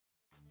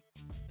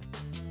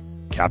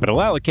Capital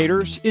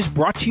Allocators is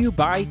brought to you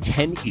by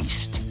 10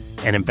 East,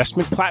 an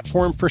investment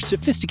platform for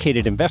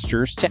sophisticated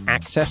investors to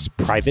access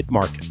private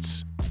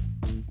markets.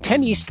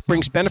 10 East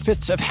brings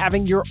benefits of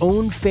having your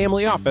own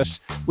family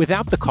office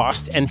without the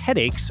cost and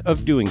headaches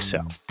of doing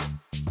so.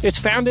 It's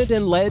founded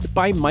and led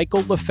by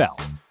Michael LaFell,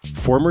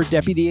 former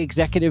Deputy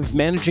Executive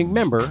Managing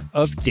Member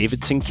of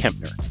Davidson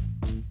Kempner.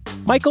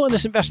 Michael and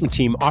his investment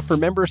team offer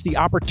members the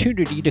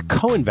opportunity to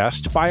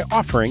co-invest by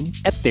offering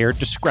at their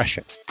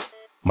discretion.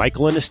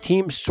 Michael and his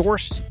team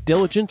source,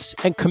 diligence,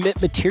 and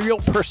commit material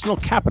personal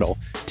capital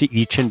to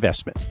each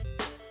investment.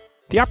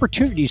 The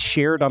opportunities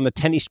shared on the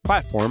 10 East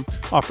platform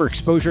offer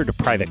exposure to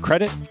private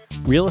credit,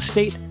 real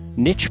estate,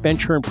 niche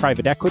venture and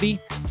private equity,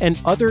 and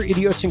other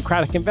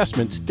idiosyncratic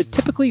investments that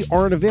typically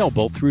aren't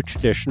available through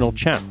traditional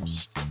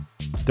channels.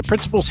 The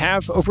principals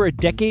have over a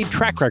decade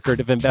track record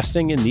of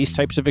investing in these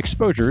types of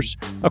exposures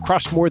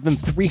across more than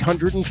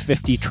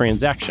 350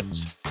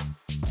 transactions.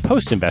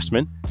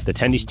 Post-investment, the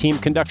 10 East team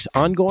conducts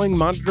ongoing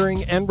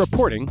monitoring and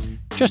reporting,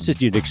 just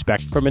as you'd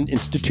expect from an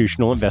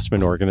institutional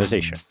investment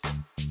organization.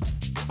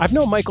 I've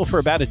known Michael for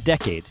about a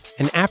decade,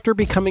 and after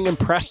becoming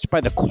impressed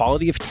by the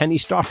quality of 10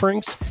 East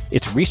offerings,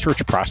 its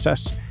research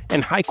process,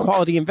 and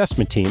high-quality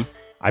investment team,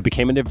 I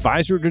became an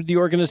advisor to the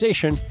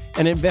organization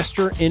and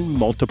investor in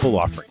multiple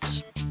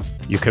offerings.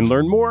 You can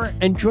learn more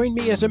and join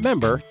me as a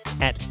member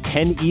at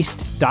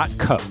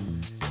 10east.co.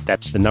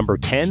 That's the number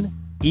 10,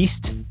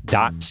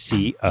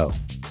 east.co.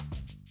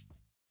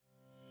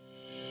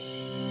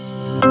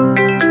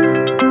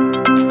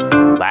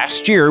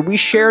 Last year, we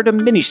shared a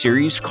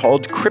mini-series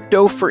called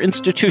Crypto for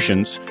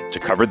Institutions to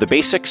cover the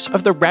basics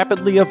of the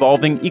rapidly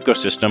evolving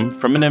ecosystem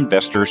from an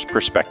investor's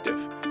perspective.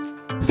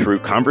 Through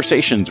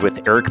conversations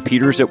with Eric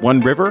Peters at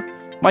One River,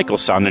 Michael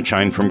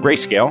Sonnenschein from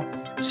Grayscale,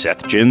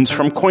 Seth Jins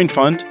from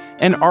CoinFund,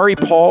 and Ari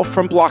Paul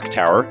from Block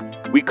Tower,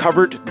 we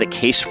covered the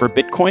case for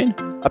Bitcoin,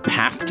 a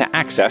path to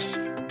access,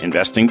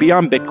 investing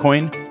beyond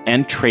Bitcoin,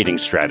 and trading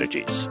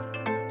strategies.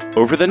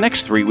 Over the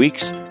next 3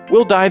 weeks,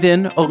 we'll dive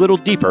in a little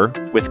deeper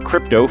with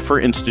Crypto for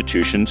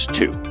Institutions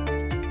 2.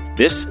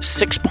 This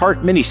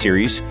 6-part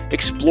mini-series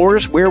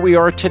explores where we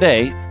are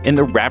today in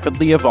the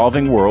rapidly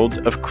evolving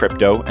world of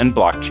crypto and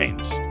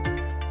blockchains.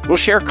 We'll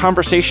share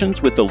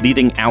conversations with the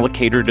leading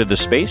allocator to the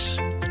space,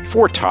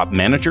 4 top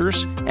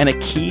managers, and a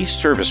key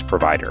service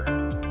provider.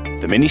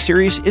 The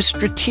mini-series is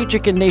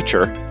strategic in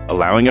nature,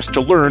 allowing us to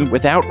learn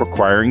without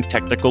requiring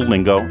technical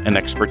lingo and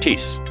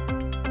expertise.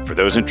 For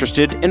those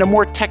interested in a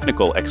more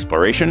technical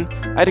exploration,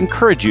 I'd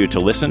encourage you to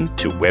listen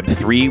to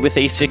Web3 with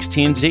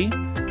A16Z,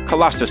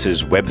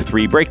 Colossus's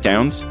Web3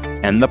 Breakdowns,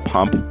 and the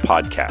Pump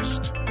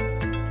Podcast.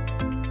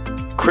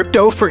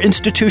 Crypto for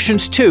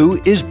Institutions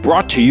 2 is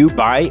brought to you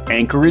by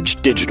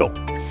Anchorage Digital.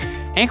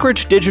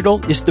 Anchorage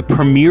Digital is the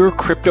premier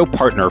crypto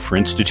partner for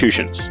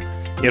institutions.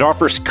 It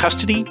offers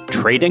custody,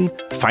 trading,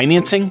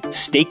 financing,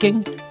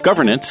 staking,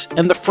 governance,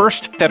 and the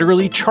first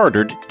federally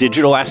chartered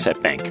digital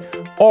asset bank,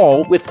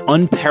 all with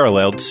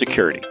unparalleled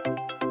security.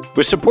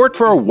 With support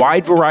for a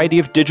wide variety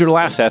of digital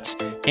assets,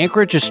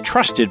 Anchorage is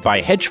trusted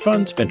by hedge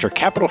funds, venture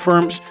capital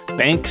firms,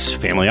 banks,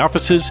 family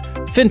offices,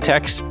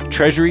 fintechs,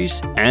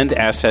 treasuries, and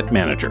asset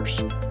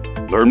managers.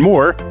 Learn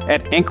more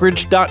at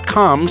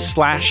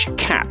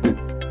anchorage.com/cap.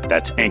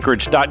 That's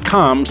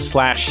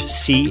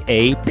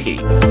anchorage.com/CAP.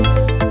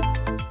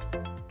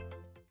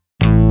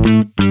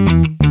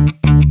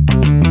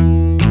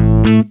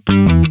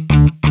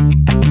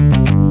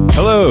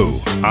 Hello,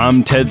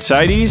 I'm Ted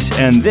Seides,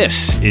 and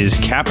this is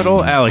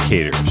Capital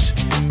Allocators.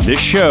 This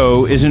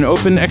show is an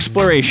open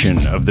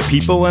exploration of the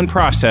people and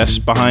process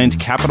behind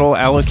capital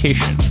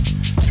allocation.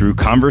 Through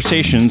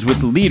conversations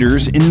with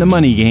leaders in the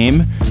money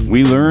game,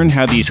 we learn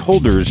how these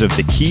holders of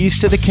the keys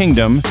to the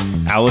kingdom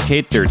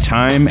allocate their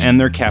time and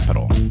their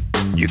capital.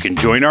 You can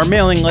join our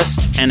mailing list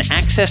and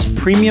access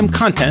premium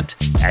content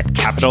at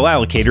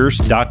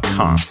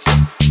capitalallocators.com.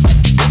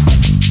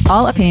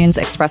 All opinions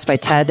expressed by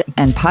Ted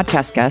and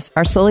podcast guests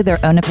are solely their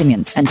own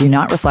opinions and do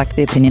not reflect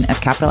the opinion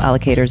of Capital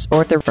Allocators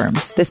or their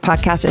firms. This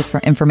podcast is for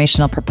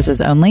informational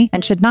purposes only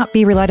and should not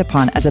be relied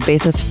upon as a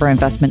basis for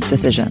investment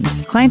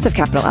decisions. Clients of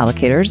Capital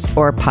Allocators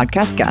or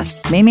podcast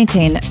guests may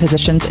maintain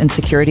positions in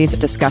securities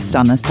discussed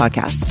on this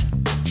podcast.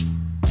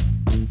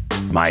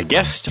 My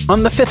guest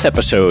on the 5th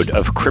episode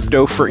of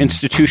Crypto for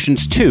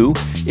Institutions 2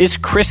 is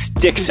Chris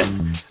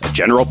Dixon, a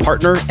general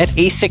partner at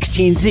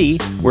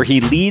A16Z, where he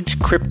leads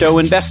crypto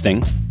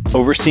investing,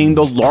 overseeing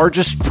the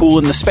largest pool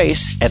in the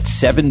space at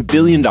 $7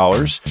 billion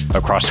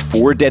across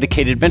 4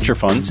 dedicated venture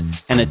funds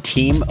and a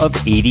team of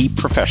 80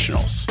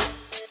 professionals.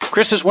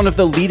 Chris is one of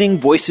the leading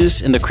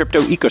voices in the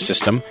crypto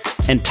ecosystem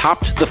and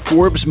topped the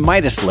Forbes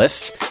Midas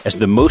list as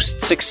the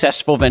most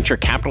successful venture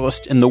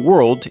capitalist in the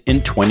world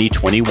in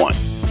 2021.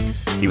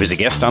 He was a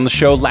guest on the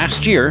show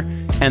last year,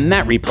 and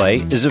that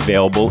replay is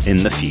available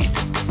in the feed.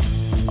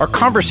 Our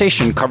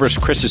conversation covers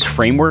Chris's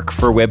framework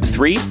for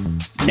Web3,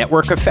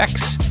 network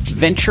effects,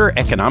 venture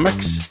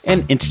economics,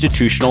 and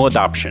institutional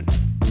adoption.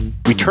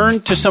 We turn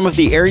to some of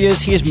the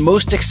areas he is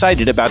most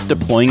excited about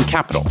deploying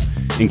capital,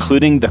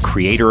 including the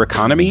creator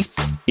economy,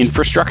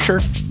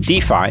 infrastructure,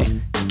 DeFi,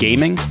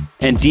 gaming,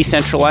 and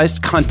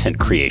decentralized content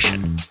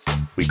creation.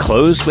 We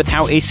close with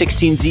how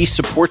A16Z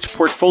supports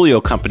portfolio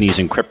companies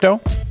in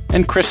crypto,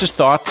 and Chris's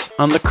thoughts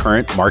on the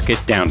current market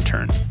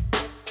downturn.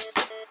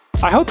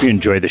 I hope you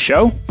enjoy the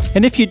show,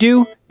 and if you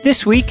do,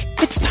 this week,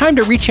 it's time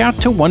to reach out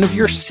to one of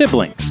your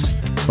siblings.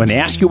 When they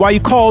ask you why you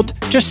called,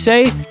 just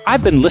say,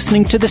 I've been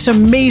listening to this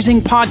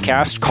amazing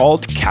podcast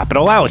called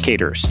Capital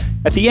Allocators.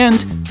 At the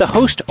end, the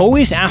host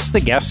always asks the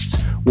guests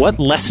what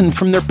lesson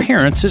from their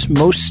parents is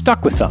most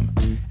stuck with them.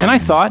 And I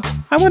thought,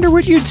 I wonder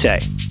what you'd say.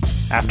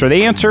 After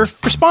they answer,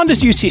 respond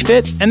as you see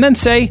fit, and then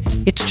say,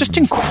 it's just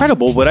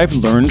incredible what I've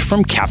learned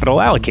from Capital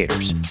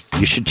Allocators.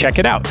 You should check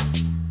it out.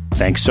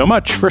 Thanks so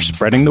much for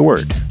spreading the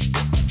word.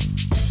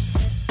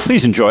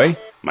 Please enjoy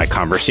my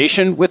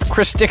conversation with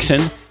Chris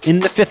Dixon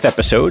in the 5th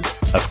episode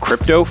of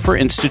Crypto for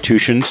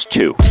Institutions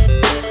 2.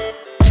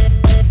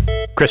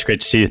 Chris,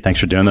 great to see you. Thanks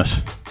for doing this.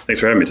 Thanks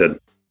for having me, Ted.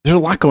 There's a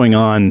lot going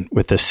on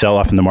with this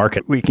sell-off in the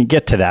market. We can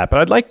get to that, but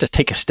I'd like to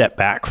take a step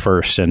back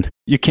first. And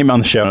you came on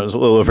the show, it was a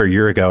little over a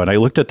year ago, and I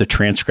looked at the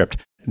transcript.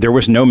 There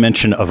was no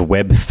mention of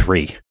Web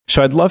 3.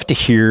 So I'd love to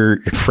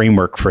hear your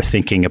framework for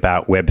thinking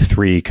about Web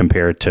 3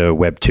 compared to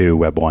Web 2,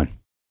 Web 1.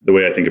 The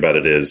way I think about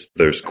it is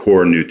there's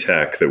core new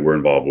tech that we're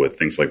involved with,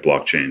 things like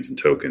blockchains and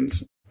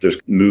tokens. There's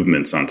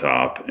movements on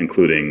top,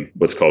 including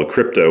what's called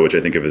crypto, which I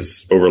think of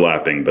as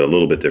overlapping, but a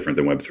little bit different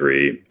than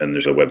Web3. And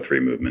there's a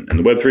Web3 movement. And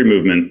the Web3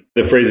 movement,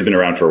 the phrase has been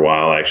around for a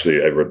while.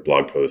 Actually, I wrote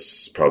blog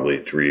posts probably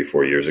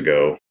 3-4 years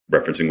ago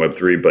referencing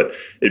Web3, but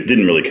it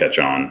didn't really catch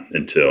on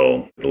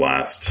until the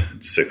last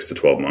 6 to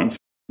 12 months.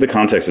 The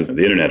context is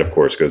the internet, of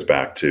course, goes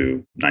back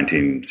to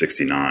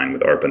 1969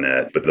 with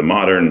ARPANET, but the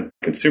modern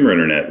consumer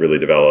internet really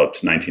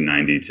developed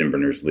 1990. Tim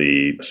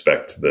Berners-Lee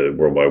spec'd the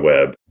World Wide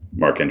Web.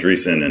 Mark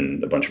Andreessen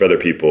and a bunch of other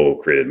people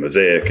created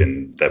Mosaic,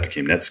 and that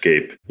became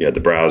Netscape. You had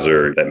the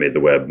browser that made the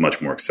web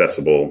much more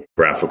accessible,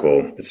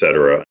 graphical,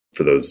 etc.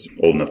 For those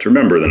old enough to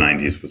remember, the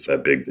 90s was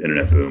that big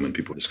internet boom and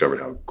people discovered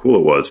how cool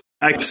it was.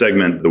 I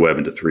segment the web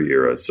into 3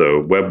 eras.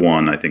 So Web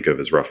 1, I think of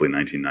as roughly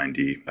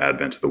 1990,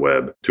 advent of the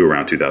web, to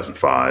around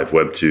 2005.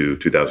 Web 2,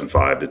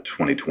 2005 to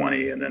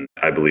 2020. And then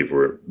I believe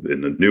we're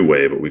in the new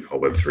wave, what we call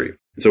Web 3.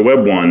 So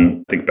Web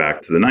 1, think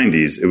back to the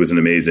 90s, it was an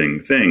amazing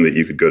thing that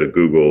you could go to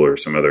Google or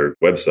some other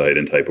website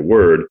and type a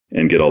word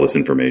and get all this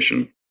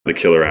information. The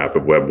killer app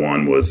of Web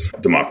 1 was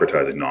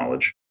democratizing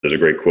knowledge. There's a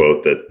great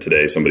quote that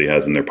today somebody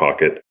has in their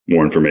pocket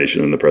more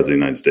information than the President of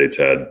the United States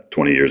had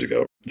 20 years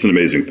ago. It's an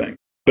amazing thing.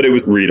 But it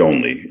was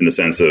read-only in the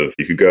sense of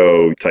you could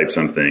go type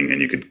something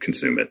and you could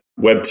consume it.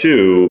 Web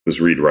 2 was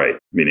read-write,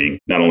 meaning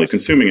not only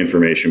consuming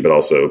information, but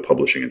also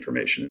publishing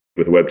information.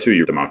 With Web 2,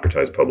 you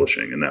democratized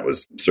publishing, and that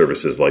was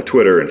services like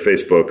Twitter and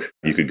Facebook.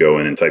 You could go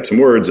in and type some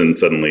words, and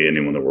suddenly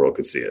anyone in the world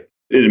could see it.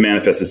 It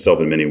manifests itself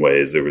in many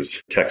ways. There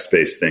was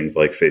text-based things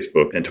like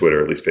Facebook and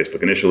Twitter, at least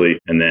Facebook initially,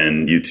 and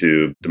then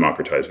YouTube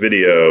democratized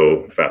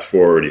video. Fast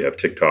forward, you have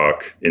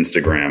TikTok,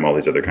 Instagram, all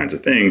these other kinds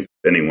of things.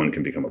 Anyone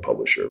can become a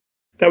publisher.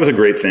 That was a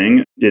great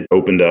thing. It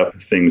opened up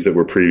things that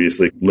were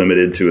previously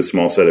limited to a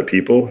small set of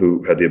people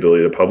who had the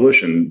ability to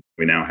publish. And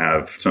we now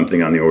have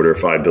something on the order of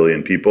 5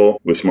 billion people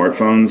with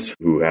smartphones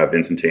who have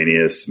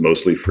instantaneous,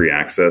 mostly free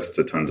access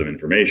to tons of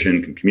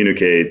information, can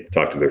communicate,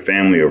 talk to their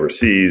family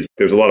overseas.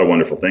 There's a lot of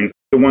wonderful things.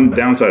 The one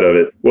downside of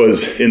it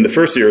was in the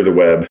first year of the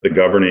web, the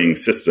governing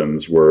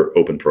systems were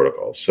open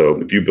protocols. So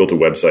if you built a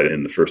website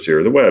in the first year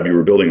of the web, you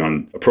were building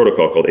on a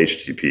protocol called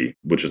HTTP,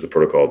 which is the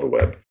protocol of the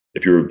web.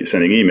 If you were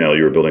sending email,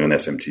 you were building on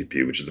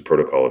SMTP, which is the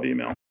protocol of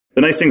email.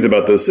 The nice things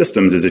about those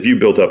systems is if you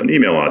built up an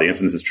email audience,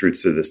 and this is true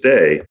to this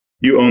day,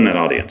 you own that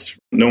audience.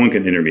 No one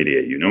can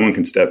intermediate you. No one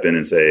can step in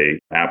and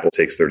say, Apple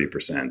takes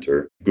 30%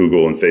 or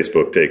Google and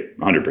Facebook take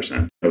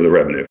 100% of the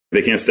revenue.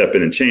 They can't step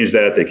in and change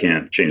that. They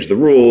can't change the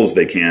rules.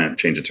 They can't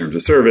change the terms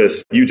of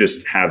service. You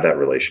just have that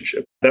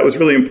relationship. That was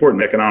really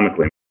important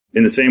economically.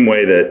 In the same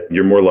way that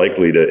you're more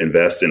likely to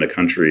invest in a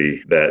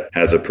country that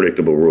has a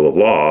predictable rule of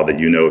law, that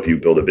you know if you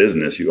build a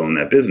business, you own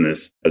that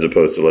business, as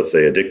opposed to, let's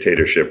say, a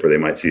dictatorship where they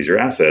might seize your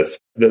assets.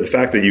 The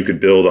fact that you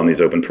could build on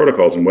these open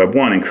protocols in Web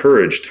 1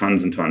 encouraged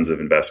tons and tons of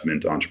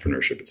investment,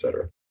 entrepreneurship, et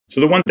cetera. So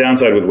the one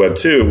downside with Web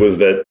 2 was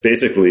that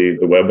basically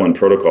the Web 1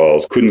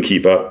 protocols couldn't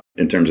keep up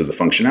in terms of the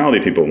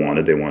functionality people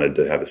wanted. They wanted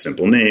to have a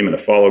simple name and a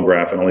follow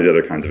graph and all these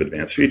other kinds of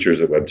advanced features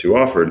that Web 2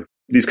 offered.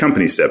 These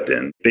companies stepped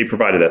in. They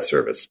provided that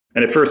service.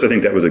 And at first, I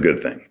think that was a good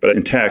thing. But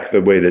in tech,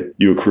 the way that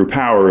you accrue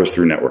power is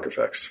through network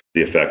effects.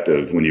 The effect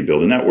of when you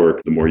build a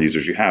network, the more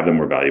users you have, the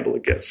more valuable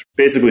it gets.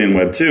 Basically, in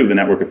Web 2, the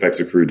network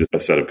effects accrue to a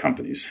set of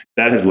companies.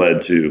 That has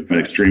led to an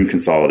extreme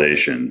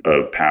consolidation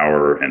of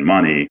power and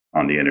money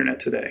on the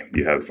internet today.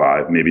 You have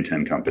 5, maybe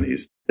 10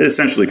 companies that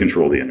essentially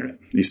control the internet.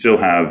 You still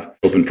have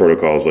open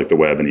protocols like the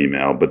web and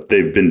email, but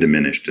they've been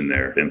diminished in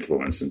their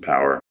influence and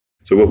power.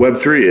 So what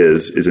Web3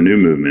 is a new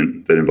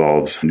movement that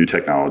involves new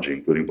technology,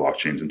 including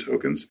blockchains and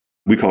tokens.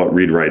 We call it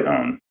read, write,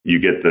 own. You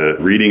get the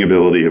reading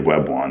ability of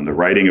Web 1, the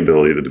writing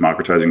ability, the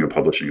democratizing of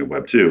publishing of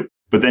Web 2.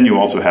 But then you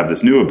also have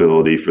this new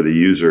ability for the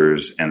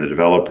users and the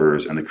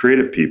developers and the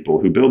creative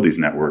people who build these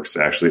networks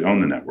to actually own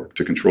the network,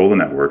 to control the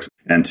networks,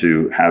 and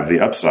to have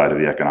the upside of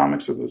the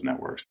economics of those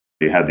networks.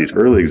 You had these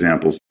early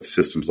examples of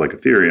systems like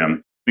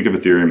Ethereum. Think of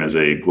Ethereum as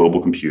a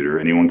global computer.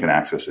 Anyone can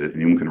access it.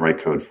 Anyone can write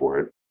code for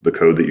it. The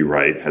code that you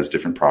write has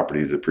different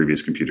properties that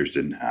previous computers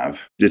didn't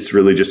have. It's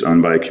really just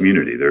owned by a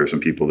community. There are some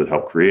people that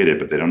help create it,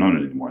 but they don't own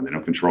it anymore. They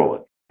don't control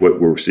it. What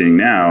we're seeing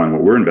now and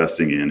what we're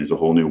investing in is a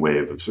whole new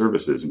wave of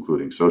services,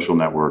 including social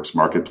networks,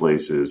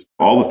 marketplaces,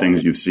 all the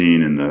things you've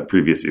seen in the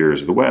previous eras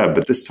of the web.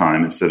 But this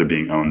time, instead of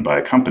being owned by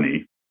a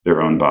company,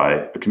 they're owned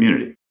by a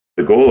community.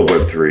 The goal of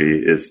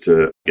Web3 is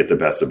to get the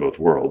best of both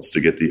worlds,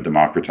 to get the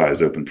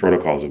democratized open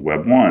protocols of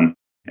Web 1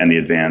 and the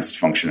advanced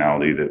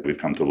functionality that we've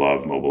come to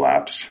love, mobile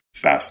apps,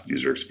 fast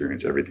user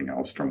experience, everything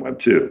else from Web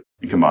 2,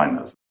 and combine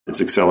those.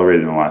 It's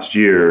accelerated in the last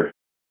year.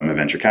 I'm a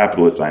venture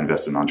capitalist. I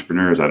invest in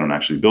entrepreneurs. I don't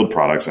actually build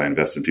products. I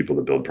invest in people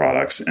that build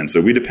products. And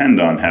so we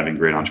depend on having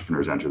great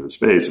entrepreneurs enter the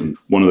space. And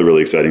one of the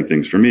really exciting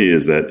things for me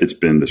is that it's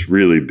been this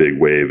really big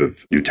wave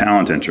of new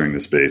talent entering the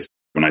space.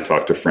 When I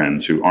talk to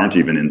friends who aren't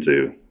even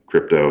into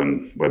crypto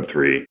and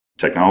Web3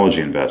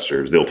 technology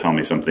investors, they'll tell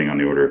me something on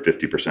the order of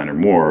 50% or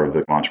more of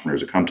the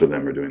entrepreneurs that come to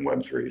them are doing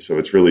Web3. So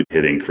it's really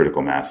hitting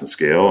critical mass and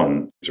scale,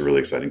 and it's a really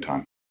exciting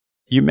time.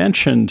 You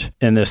mentioned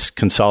in this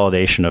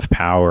consolidation of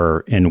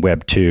power in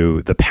Web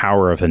 2, the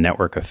power of the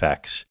network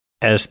effects.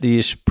 As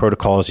these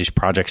protocols, these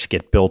projects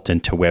get built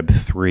into Web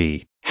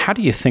 3, how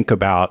do you think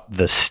about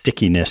the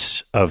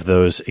stickiness of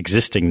those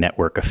existing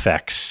network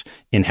effects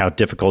in how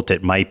difficult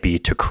it might be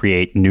to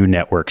create new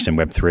networks in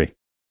Web 3?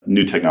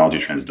 New technology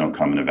trends don't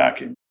come in a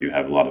vacuum. You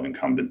have a lot of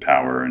incumbent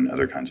power and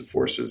other kinds of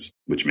forces,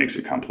 which makes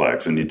it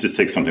complex. And you just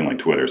take something like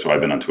Twitter. So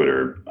I've been on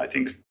Twitter, I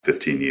think,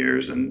 15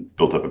 years and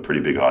built up a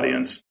pretty big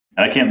audience.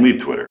 And I can't leave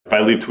Twitter. If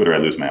I leave Twitter, I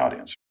lose my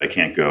audience. I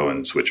can't go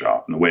and switch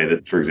off. In the way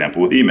that, for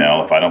example, with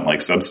email, if I don't like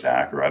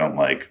Substack or I don't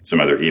like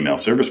some other email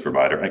service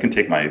provider, I can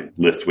take my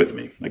list with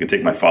me. I can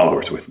take my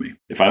followers with me.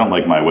 If I don't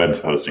like my web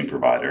hosting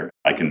provider,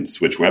 I can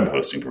switch web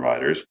hosting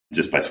providers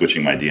just by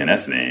switching my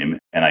DNS name.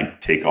 And I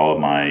take all of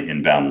my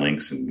inbound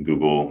links and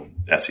Google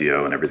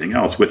SEO and everything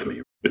else with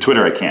me. With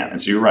Twitter, I can't. And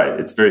so you're right.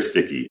 It's very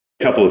sticky.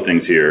 A couple of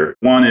things here.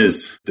 One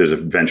is there's a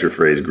venture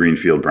phrase,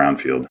 greenfield,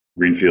 brownfield.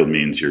 Greenfield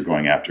means you're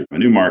going after a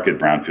new market.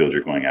 Brownfield,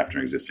 you're going after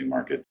an existing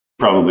market.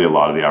 Probably a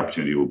lot of the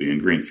opportunity will be in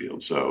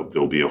greenfield. So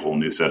there'll be a whole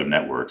new set of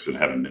networks that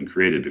haven't been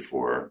created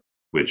before,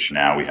 which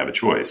now we have a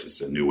choice.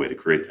 It's a new way to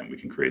create them. We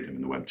can create them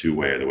in the Web 2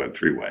 way or the Web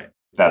 3 way.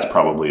 That's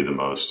probably the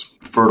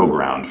most fertile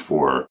ground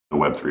for the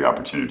Web 3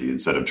 opportunity.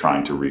 Instead of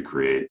trying to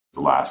recreate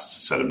the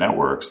last set of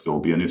networks, there will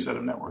be a new set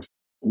of networks.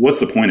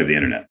 What's the point of the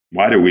internet?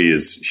 Why do we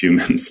as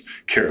humans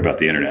care about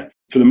the internet?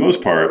 For the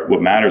most part,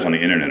 what matters on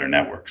the internet are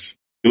networks.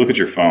 You look at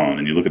your phone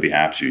and you look at the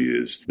apps you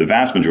use, the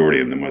vast majority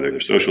of them, whether they're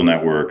social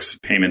networks,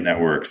 payment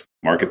networks,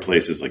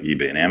 marketplaces like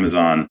eBay and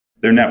Amazon,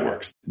 they're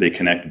networks. They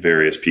connect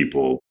various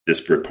people,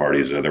 disparate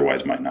parties that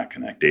otherwise might not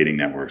connect, dating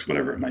networks,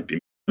 whatever it might be.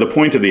 The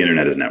point of the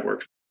internet is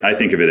networks. I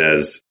think of it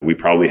as we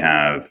probably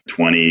have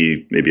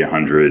 20, maybe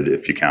 100,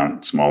 if you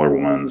count smaller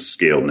ones,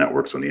 scaled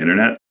networks on the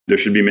internet. There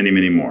should be many,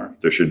 many more.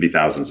 There should be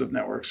thousands of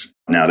networks.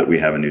 Now that we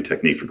have a new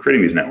technique for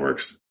creating these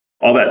networks,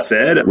 all that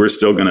said, we're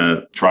still going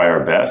to try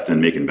our best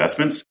and make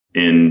investments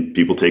in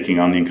people taking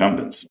on the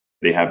incumbents.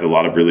 They have a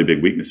lot of really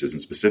big weaknesses.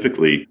 And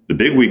specifically, the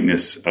big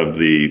weakness of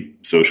the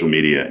social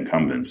media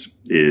incumbents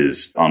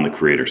is on the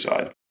creator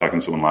side. Talking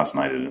to someone last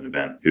night at an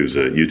event who's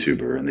a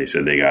YouTuber, and they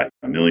said they got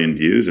 1 million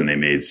views and they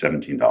made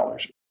 $17.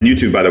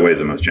 YouTube, by the way, is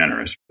the most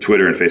generous.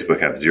 Twitter and Facebook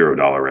have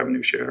 $0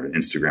 revenue share.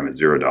 Instagram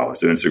is $0.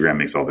 So Instagram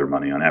makes all their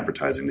money on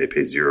advertising. They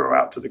pay $0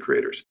 out to the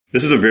creators.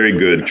 This is a very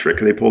good trick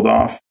they pulled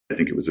off. I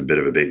think it was a bit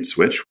of a bait and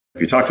switch.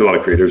 If you talk to a lot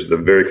of creators, the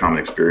very common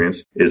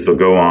experience is they'll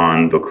go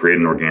on, they'll create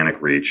an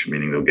organic reach,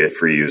 meaning they'll get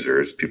free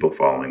users, people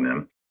following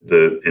them.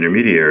 The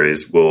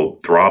intermediaries will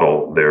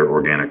throttle their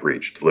organic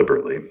reach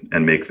deliberately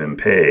and make them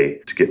pay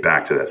to get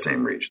back to that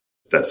same reach.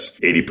 That's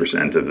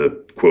 80% of the,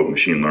 quote,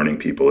 machine learning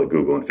people at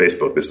Google and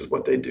Facebook. This is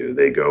what they do.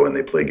 They go and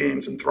they play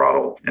games and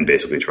throttle and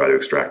basically try to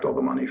extract all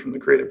the money from the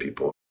creative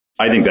people.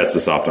 I think that's the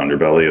soft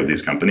underbelly of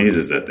these companies,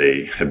 is that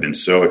they have been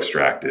so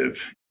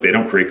extractive. They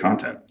don't create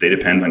content. They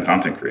depend on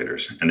content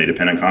creators, and they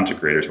depend on content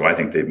creators who I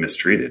think they've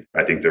mistreated.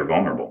 I think they're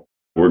vulnerable.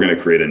 We're going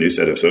to create a new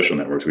set of social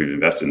networks. We've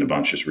invested in a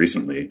bunch just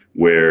recently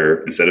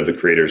where instead of the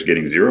creators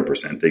getting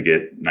 0%, they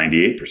get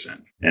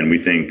 98%. And we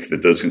think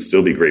that those can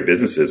still be great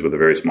businesses with a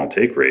very small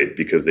take rate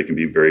because they can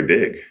be very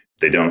big.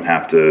 They don't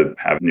have to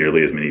have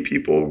nearly as many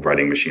people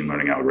writing machine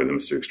learning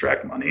algorithms to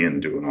extract money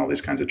and doing all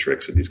these kinds of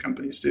tricks that these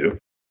companies do.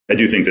 I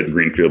do think that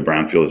greenfield,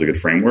 brownfield is a good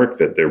framework,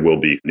 that there will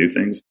be new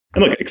things.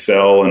 And look,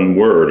 Excel and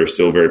Word are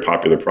still very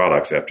popular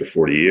products after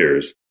 40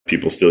 years.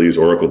 People still use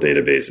Oracle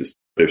databases.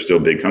 They're still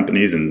big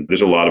companies, and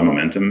there's a lot of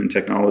momentum in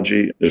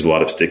technology. There's a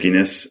lot of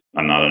stickiness.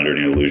 I'm not under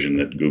any illusion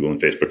that Google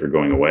and Facebook are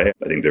going away.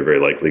 I think they're very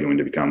likely going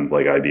to become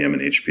like IBM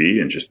and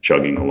HP and just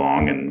chugging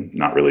along and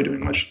not really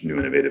doing much new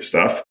innovative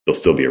stuff. They'll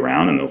still be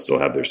around and they'll still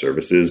have their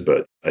services,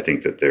 but I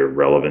think that their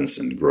relevance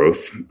and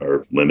growth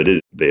are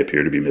limited. They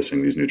appear to be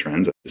missing these new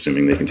trends.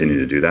 Assuming they continue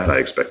to do that, I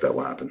expect that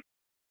will happen.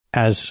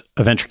 As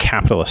a venture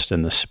capitalist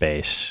in the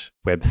space,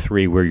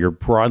 Web3, where you're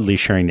broadly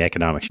sharing the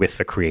economics with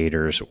the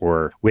creators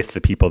or with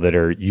the people that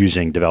are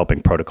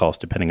developing protocols,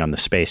 depending on the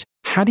space,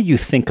 how do you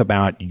think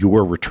about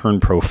your return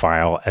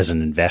profile as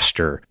an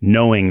investor,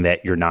 knowing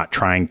that you're not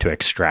trying to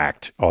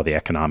extract all the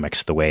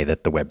economics the way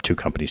that the Web2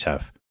 companies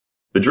have?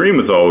 The dream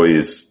was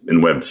always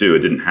in Web 2, it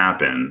didn't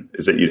happen,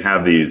 is that you'd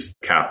have these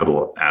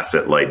capital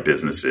asset light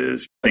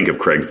businesses. Think of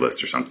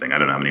Craigslist or something. I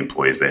don't know how many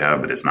employees they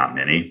have, but it's not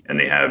many. And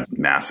they have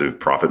massive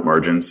profit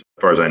margins.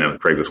 As far as I know,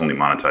 Craigslist only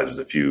monetizes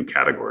a few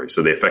categories.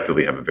 So they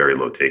effectively have a very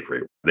low take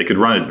rate. They could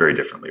run it very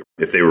differently.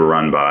 If they were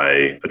run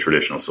by a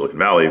traditional Silicon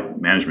Valley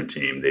management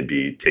team, they'd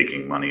be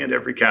taking money at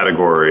every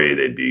category.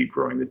 They'd be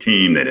growing the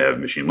team. They'd have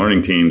machine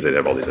learning teams. They'd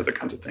have all these other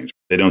kinds of things.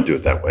 They don't do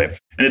it that way.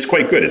 And it's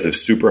quite good. It's a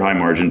super high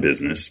margin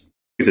business.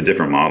 It's a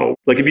different model.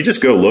 Like if you just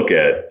go look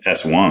at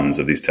S1s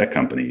of these tech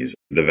companies,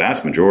 the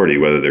vast majority,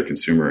 whether they're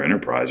consumer or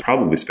enterprise, are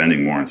probably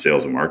spending more on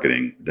sales and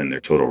marketing than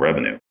their total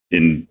revenue.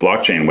 In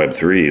blockchain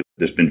Web3,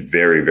 there's been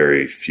very,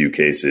 very few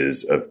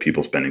cases of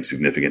people spending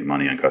significant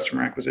money on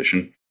customer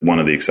acquisition. One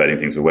of the exciting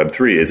things with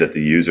Web3 is that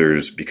the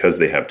users, because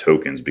they have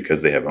tokens,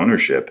 because they have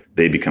ownership,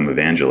 they become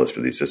evangelists for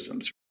these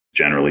systems.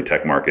 Generally,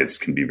 tech markets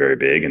can be very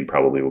big and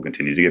probably will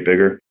continue to get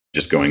bigger.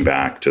 Just going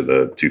back to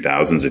the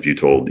 2000s, if you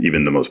told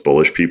even the most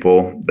bullish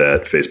people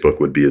that Facebook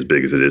would be as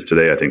big as it is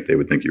today, I think they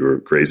would think you were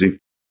crazy.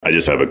 I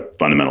just have a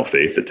fundamental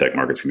faith that tech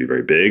markets can be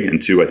very big.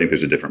 And two, I think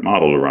there's a different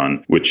model to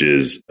run, which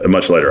is a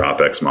much lighter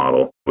OpEx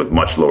model with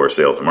much lower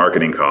sales and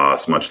marketing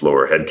costs, much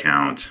lower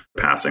headcount,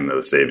 passing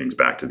those savings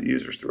back to the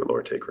users through a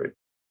lower take rate.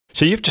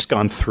 So you've just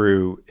gone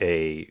through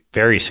a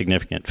very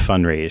significant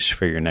fundraise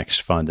for your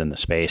next fund in the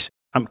space.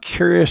 I'm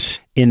curious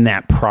in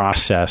that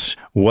process,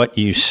 what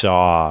you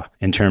saw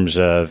in terms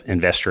of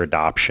investor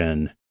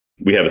adoption.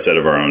 We have a set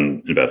of our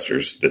own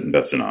investors that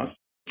invest in us.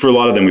 For a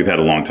lot of them, we've had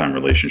a long-time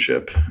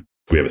relationship.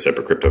 We have a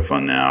separate crypto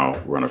fund now.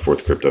 We're on our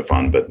fourth crypto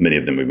fund, but many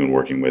of them we've been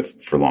working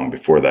with for long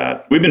before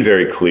that. We've been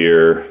very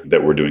clear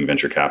that we're doing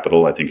venture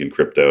capital. I think in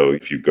crypto,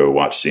 if you go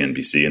watch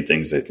CNBC and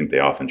things, I think they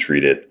often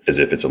treat it as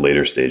if it's a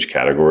later stage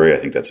category. I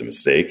think that's a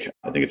mistake.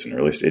 I think it's an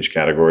early stage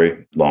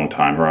category, long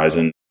time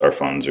horizon. Our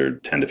funds are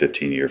 10 to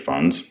 15 year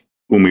funds.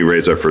 When we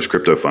raised our first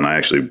crypto fund, I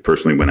actually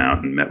personally went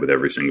out and met with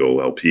every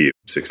single LP,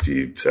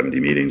 60, 70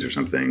 meetings or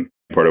something.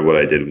 Part of what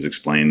I did was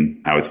explain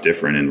how it's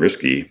different and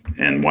risky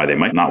and why they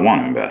might not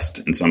want to invest.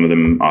 And some of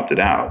them opted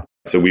out.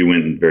 So we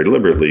went and very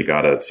deliberately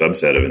got a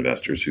subset of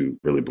investors who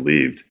really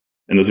believed.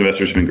 And those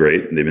investors have been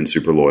great. And they've been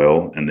super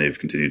loyal and they've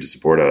continued to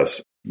support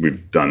us.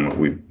 We've done what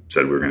we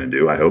said we were going to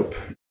do, I hope.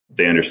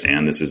 They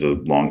understand this is a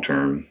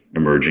long-term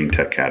emerging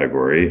tech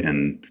category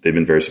and they've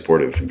been very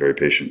supportive and very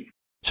patient.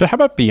 So how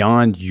about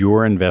beyond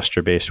your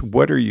investor base?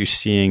 What are you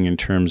seeing in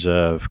terms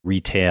of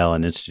retail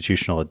and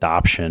institutional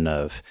adoption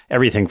of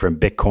everything from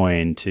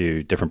Bitcoin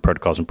to different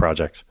protocols and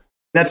projects?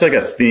 That's like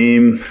a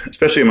theme,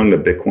 especially among the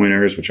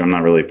Bitcoiners, which I'm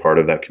not really part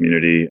of that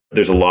community.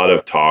 There's a lot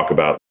of talk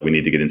about we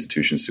need to get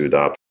institutions to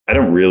adopt. I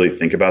don't really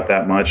think about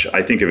that much.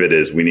 I think of it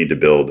as we need to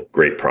build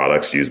great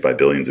products used by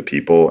billions of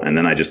people. And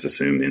then I just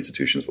assume the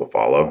institutions will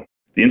follow.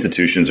 The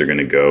institutions are going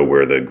to go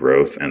where the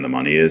growth and the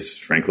money is,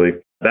 frankly.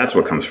 That's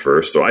what comes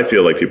first. So I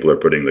feel like people are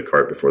putting the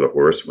cart before the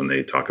horse when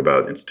they talk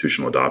about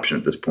institutional adoption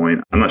at this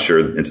point. I'm not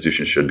sure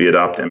institutions should be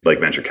adopting like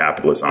venture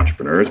capitalists,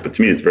 entrepreneurs, but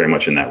to me, it's very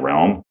much in that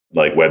realm.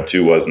 Like Web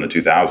 2 was in the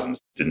 2000s.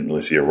 Didn't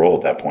really see a role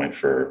at that point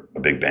for a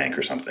big bank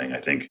or something. I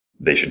think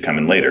they should come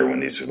in later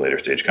when these are later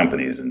stage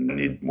companies and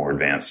need more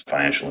advanced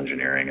financial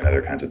engineering and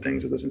other kinds of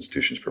things that those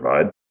institutions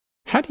provide.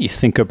 How do you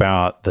think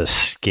about the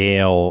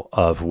scale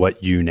of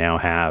what you now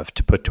have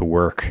to put to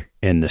work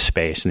in the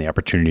space and the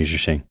opportunities you're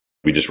seeing?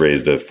 We just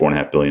raised a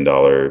 $4.5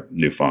 billion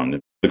new fund.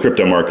 The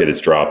crypto market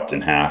has dropped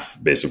in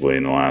half basically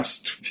in the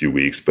last few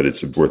weeks, but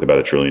it's worth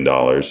about $1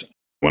 trillion.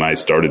 When I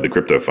started the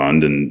crypto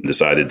fund and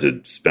decided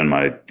to spend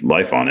my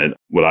life on it,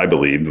 what I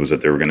believed was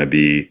that there were going to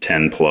be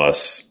 10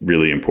 plus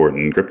really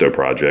important crypto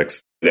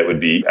projects that would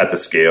be at the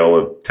scale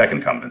of tech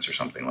incumbents or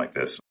something like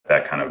this,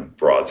 that kind of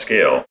broad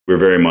scale. We're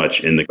very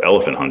much in the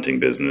elephant hunting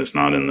business,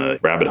 not in the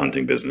rabbit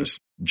hunting business.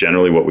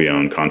 Generally, what we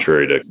own,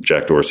 contrary to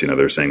Jack Dorsey and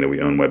others saying that we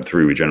own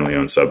Web3, we generally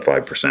own sub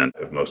 5%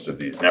 of most of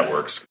these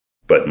networks.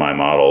 But my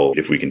model,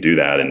 if we can do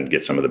that and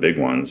get some of the big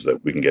ones,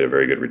 that we can get a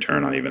very good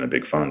return on even a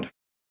big fund.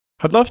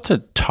 I'd love to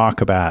talk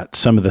about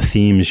some of the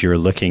themes you're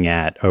looking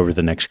at over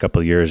the next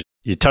couple of years.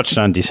 You touched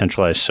on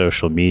decentralized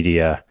social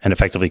media and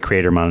effectively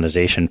creator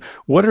monetization.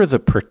 What are the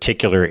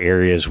particular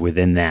areas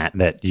within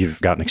that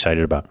you've gotten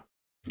excited about?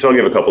 So I'll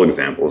give a couple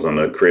examples. On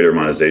the creator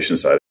monetization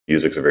side,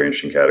 music's a very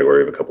interesting category.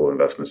 We have a couple of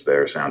investments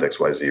there, Sound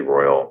XYZ,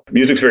 Royal.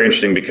 Music's very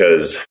interesting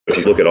because if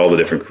you look at all the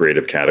different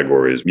creative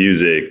categories,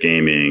 music,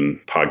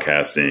 gaming,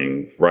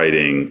 podcasting,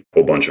 writing, a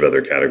whole bunch of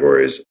other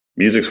categories,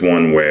 music's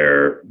one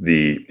where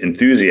the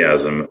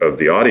enthusiasm of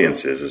the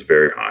audiences is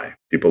very high.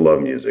 People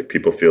love music.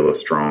 People feel a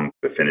strong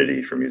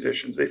affinity for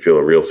musicians. They feel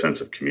a real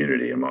sense of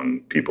community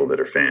among people that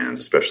are fans,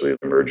 especially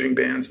emerging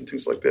bands and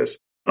things like this.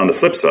 On the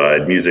flip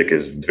side, music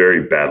is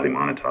very badly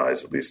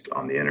monetized, at least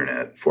on the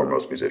internet, for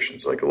most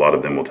musicians. Like a lot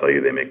of them will tell you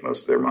they make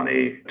most of their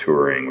money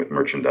touring with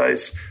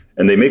merchandise.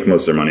 And they make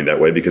most of their money that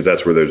way because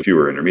that's where there's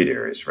fewer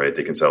intermediaries, right?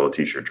 They can sell a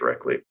t-shirt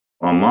directly.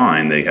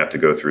 Online, they have to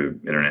go through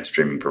internet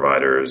streaming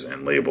providers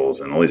and labels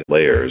and all these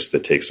layers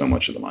that take so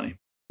much of the money.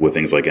 With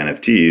things like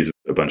NFTs,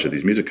 a bunch of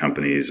these music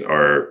companies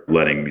are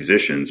letting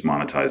musicians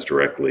monetize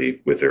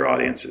directly with their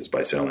audiences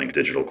by selling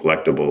digital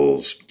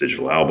collectibles,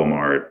 digital album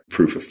art,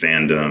 proof of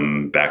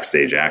fandom,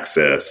 backstage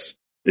access.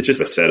 It's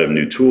just a set of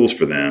new tools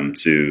for them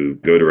to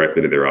go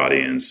directly to their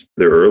audience.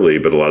 They're early,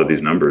 but a lot of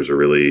these numbers are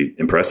really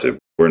impressive.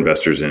 We're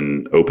investors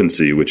in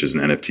OpenSea, which is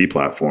an NFT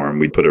platform.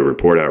 We put a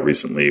report out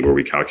recently where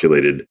we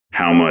calculated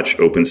how much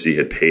OpenSea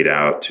had paid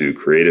out to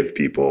creative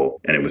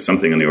people. And it was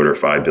something on the order of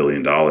 $5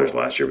 billion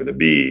last year with a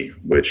B,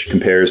 which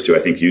compares to, I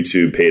think,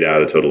 YouTube paid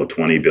out a total of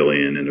 $20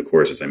 billion. And of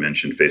course, as I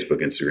mentioned,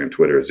 Facebook, Instagram,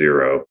 Twitter,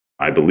 zero.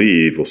 I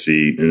believe we'll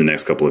see in the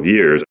next couple of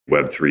years,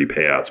 Web3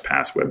 payouts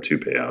pass Web2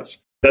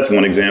 payouts. That's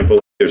one example.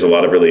 There's a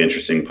lot of really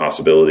interesting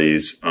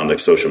possibilities on the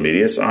social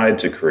media side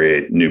to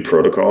create new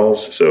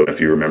protocols. So if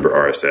you remember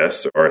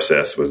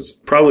RSS was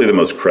probably the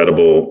most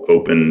credible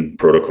open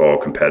protocol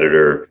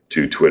competitor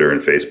to Twitter and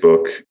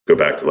Facebook. Go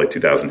back to like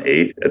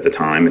 2008. At the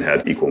time, it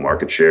had equal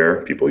market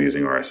share, people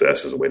using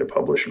RSS as a way to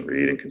publish and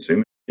read and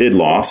consume. It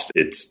lost.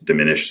 It's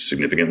diminished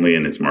significantly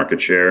in its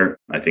market share.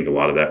 I think a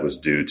lot of that was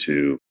due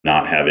to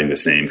not having the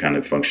same kind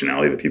of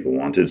functionality that people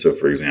wanted. So,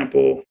 for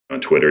example,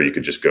 on Twitter, you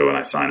could just go and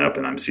I sign up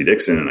and I'm C.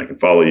 Dixon and I can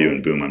follow you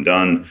and boom, I'm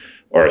done.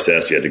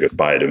 RSS, you had to go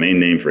buy a domain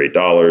name for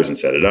 $8 and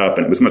set it up.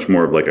 And it was much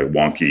more of like a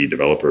wonky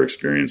developer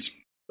experience.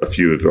 A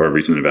few of our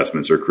recent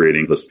investments are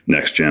creating this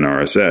next-gen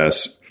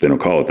RSS. They don't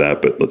call it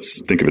that, but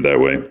let's think of it that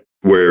way,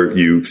 where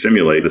you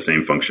simulate the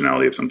same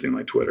functionality of something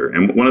like Twitter.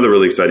 And one of the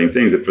really exciting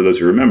things that for those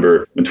who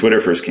remember, when Twitter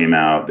first came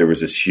out, there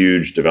was this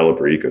huge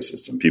developer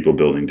ecosystem, people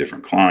building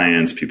different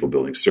clients, people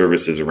building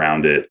services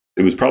around it.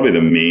 It was probably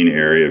the main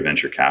area of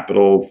venture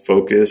capital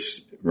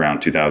focus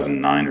around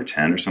 2009 or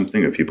 10 or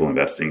something of people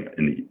investing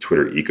in the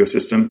Twitter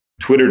ecosystem.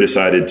 Twitter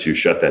decided to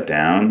shut that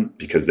down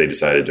because they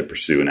decided to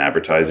pursue an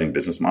advertising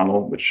business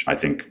model, which I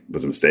think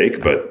was a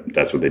mistake, but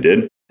that's what they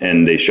did.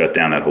 And they shut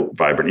down that whole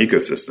vibrant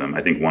ecosystem.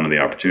 I think one of the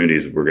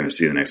opportunities that we're going to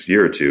see the next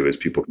year or two is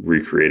people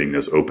recreating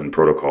those open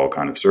protocol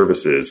kind of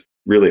services,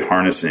 really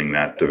harnessing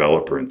that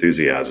developer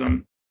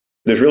enthusiasm.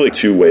 There's really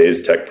two ways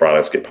tech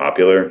products get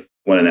popular.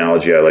 One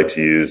analogy I like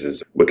to use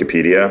is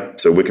Wikipedia.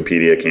 So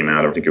Wikipedia came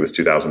out, I think it was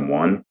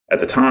 2001. At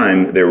the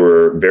time, there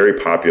were very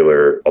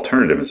popular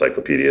alternative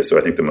encyclopedias. So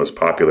I think the most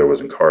popular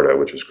was Encarta,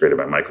 which was created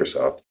by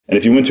Microsoft. And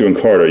if you went to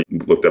Encarta, you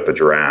looked up a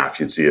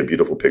giraffe, you'd see a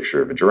beautiful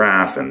picture of a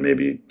giraffe and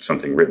maybe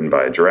something written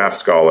by a giraffe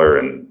scholar,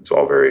 and it's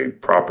all very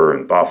proper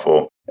and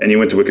thoughtful. And you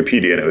went to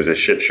Wikipedia and it was a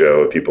shit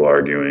show of people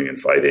arguing and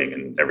fighting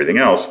and everything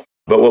else.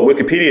 But what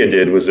Wikipedia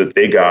did was that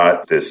they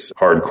got this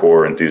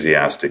hardcore,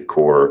 enthusiastic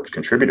core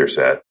contributor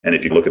set. And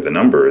if you look at the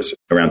numbers,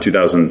 around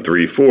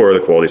 2003-04,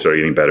 the quality started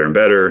getting better and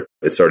better.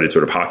 It started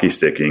sort of hockey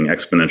sticking,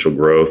 exponential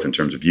growth in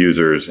terms of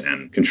users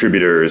and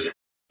contributors.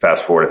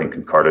 Fast forward, I think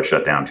Encarta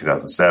shut down in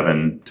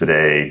 2007.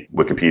 Today,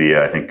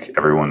 Wikipedia, I think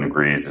everyone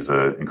agrees, is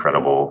an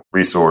incredible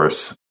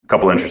resource. A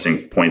couple interesting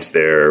points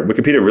there.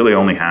 Wikipedia really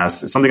only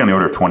has something on the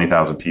order of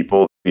 20,000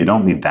 people. You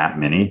don't need that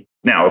many.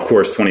 Now, of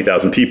course,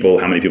 20,000 people,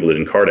 how many people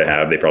did Encarta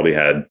have? They probably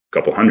had a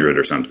couple hundred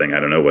or something. I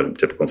don't know what a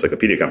typical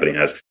encyclopedia company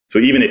has. So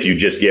even if you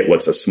just get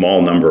what's a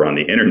small number on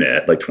the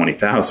internet, like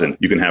 20,000,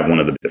 you can have one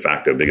of the de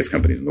facto biggest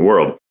companies in the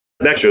world.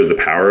 That shows the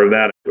power of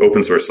that.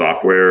 Open source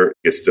software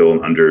is still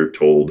an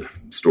undertold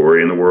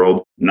story in the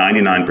world.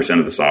 99%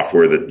 of the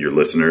software that your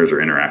listeners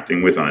are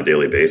interacting with on a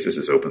daily basis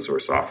is open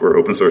source software.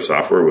 Open source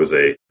software was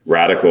a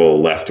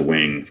radical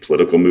left-wing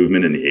political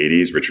movement in the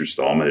 80s, Richard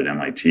Stallman at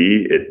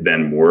MIT. It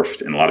then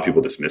morphed, and a lot of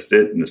people dismissed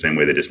it in the same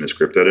way they dismiss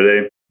crypto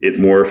today. It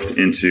morphed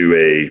into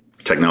a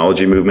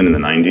technology movement in the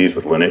 90s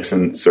with Linux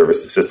and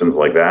service systems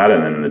like that.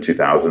 And then in the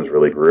 2000s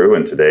really grew.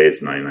 And today it's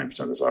 99%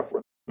 of the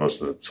software.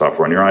 Most of the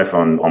software on your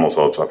iPhone, almost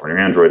all the software on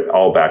your Android,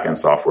 all back-end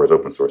software is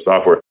open source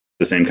software.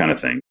 The same kind of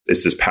thing.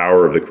 It's this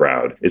power of the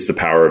crowd. It's the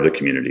power of the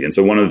community. And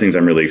so one of the things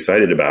I'm really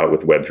excited about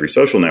with Web3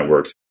 social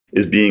networks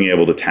is being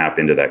able to tap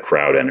into that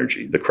crowd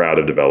energy, the crowd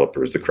of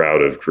developers, the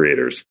crowd of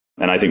creators.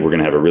 And I think we're going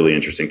to have a really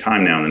interesting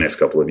time now in the next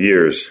couple of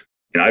years.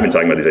 And I've been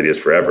talking about these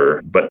ideas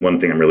forever, but one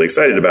thing I'm really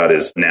excited about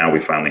is now we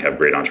finally have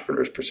great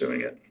entrepreneurs pursuing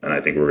it. And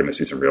I think we're going to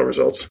see some real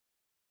results.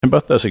 In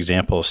both those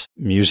examples,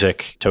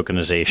 music,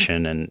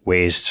 tokenization, and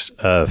ways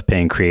of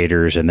paying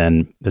creators, and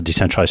then the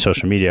decentralized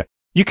social media,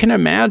 you can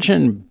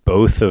imagine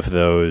both of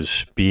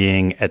those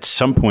being at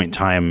some point in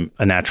time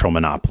a natural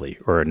monopoly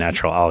or a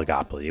natural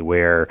oligopoly,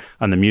 where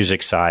on the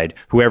music side,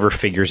 whoever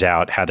figures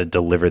out how to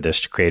deliver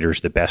this to creators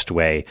the best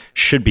way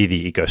should be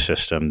the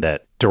ecosystem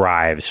that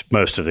derives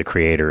most of the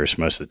creators,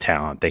 most of the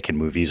talent. They can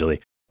move easily.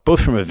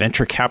 Both from a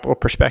venture capital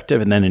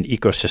perspective and then an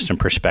ecosystem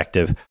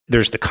perspective,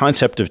 there's the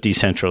concept of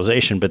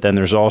decentralization, but then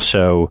there's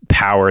also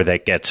power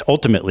that gets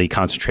ultimately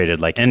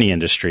concentrated, like any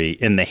industry,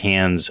 in the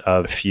hands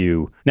of a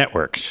few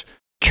networks.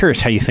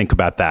 Curious how you think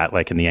about that,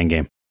 like in the end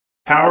game.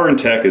 Power in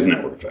tech is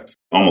network effects,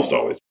 almost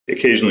always.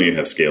 Occasionally you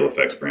have scale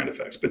effects, brand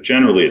effects, but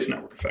generally it's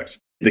network effects.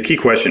 The key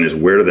question is,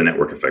 where do the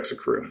network effects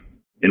accrue?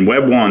 In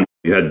Web 1,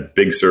 you had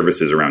big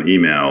services around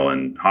email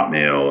and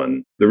Hotmail.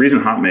 And the reason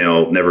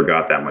Hotmail never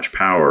got that much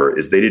power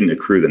is they didn't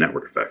accrue the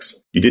network effects.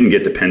 You didn't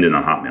get dependent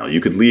on Hotmail. You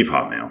could leave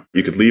Hotmail.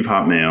 You could leave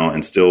Hotmail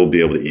and still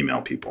be able to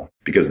email people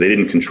because they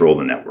didn't control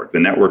the network. The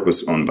network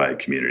was owned by a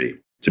community.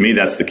 To me,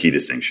 that's the key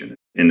distinction.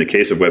 In the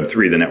case of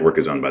Web3, the network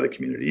is owned by the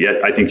community.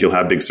 Yet, I think you'll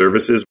have big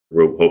services.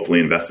 We'll hopefully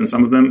invest in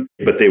some of them,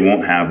 but they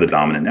won't have the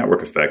dominant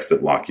network effects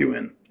that lock you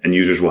in. And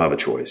users will have a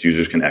choice.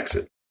 Users can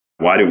exit.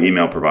 Why do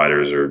email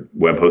providers or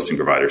web hosting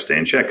providers stay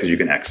in check? Because you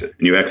can exit.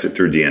 And you exit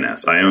through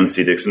DNS. I own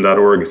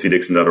cdixon.org.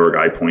 cdixon.org,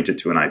 I point it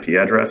to an IP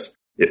address.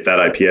 If that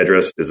IP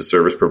address is a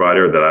service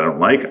provider that I don't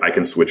like, I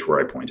can switch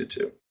where I point it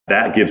to.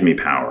 That gives me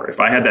power.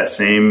 If I had that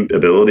same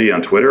ability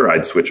on Twitter,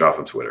 I'd switch off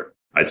of Twitter.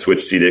 I'd switch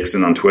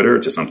cDixon on Twitter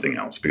to something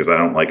else because I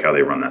don't like how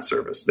they run that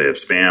service. They have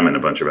spam and a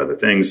bunch of other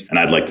things, and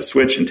I'd like to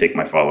switch and take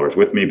my followers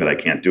with me, but I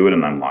can't do it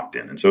and I'm locked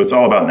in. And so it's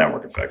all about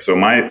network effects. So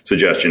my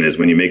suggestion is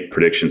when you make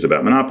predictions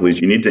about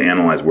monopolies, you need to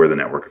analyze where the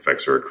network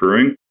effects are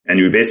accruing. And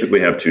you basically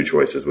have two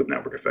choices with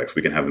network effects.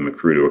 We can have them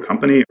accrue to a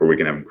company or we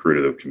can have them accrue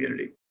to the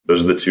community.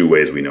 Those are the two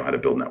ways we know how to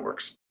build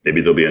networks.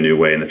 Maybe there'll be a new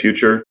way in the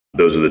future.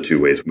 Those are the two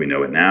ways we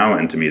know it now.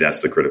 And to me,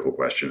 that's the critical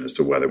question as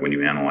to whether when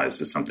you analyze,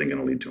 is something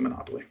going to lead to a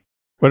monopoly?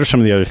 What are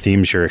some of the other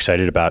themes you're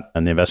excited about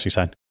on the investing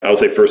side? I would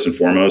say first and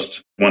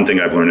foremost, one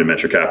thing I've learned in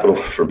venture capital,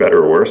 for better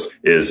or worse,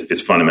 is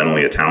it's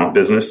fundamentally a talent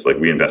business. Like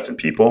we invest in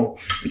people.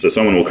 And so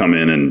someone will come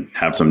in and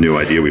have some new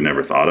idea we've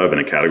never thought of in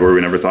a category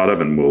we never thought of,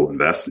 and we'll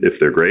invest if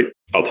they're great.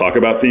 I'll talk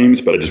about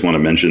themes, but I just want to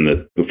mention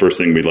that the first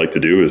thing we'd like to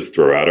do is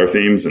throw out our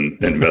themes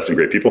and invest in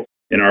great people.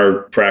 In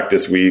our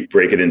practice, we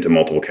break it into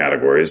multiple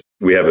categories.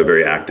 We have a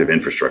very active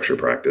infrastructure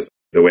practice.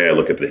 The way I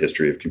look at the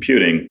history of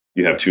computing,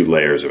 you have two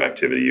layers of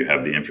activity. You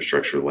have the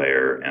infrastructure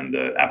layer and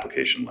the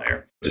application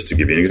layer. Just to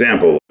give you an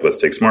example, let's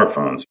take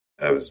smartphones.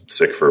 I was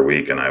sick for a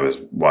week and I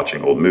was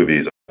watching old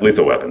movies.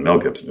 Lethal Weapon, Mel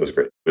Gibson. It was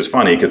great. It was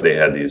funny because they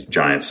had these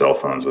giant cell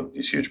phones with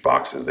these huge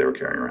boxes they were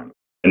carrying around.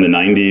 In the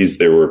 90s,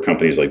 there were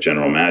companies like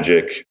General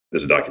Magic.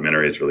 There's a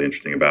documentary. It's really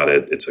interesting about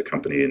it. It's a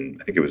company in,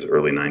 I think it was the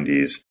early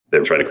 90s. They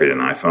tried to create an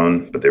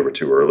iPhone, but they were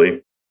too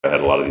early. I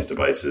had a lot of these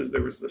devices.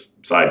 There was the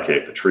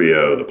Sidekick, the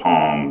Trio, the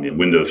Palm,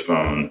 Windows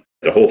Phone,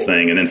 the whole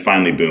thing. And then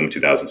finally, boom,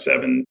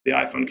 2007, the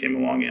iPhone came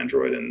along,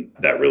 Android, and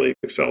that really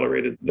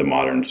accelerated the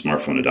modern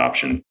smartphone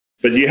adoption.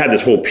 But you had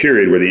this whole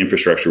period where the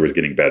infrastructure was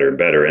getting better and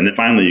better. And then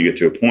finally, you get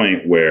to a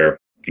point where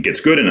it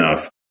gets good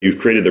enough. You've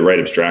created the right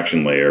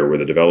abstraction layer where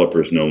the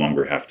developers no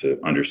longer have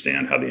to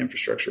understand how the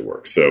infrastructure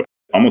works. So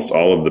almost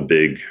all of the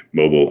big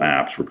mobile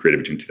apps were created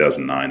between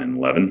 2009 and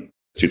 11.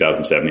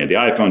 2007, you had the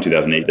iPhone.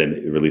 2008, then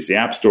it released the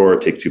App Store.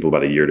 It takes people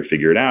about a year to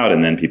figure it out,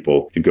 and then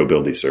people could go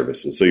build these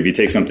services. So if you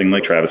take something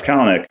like Travis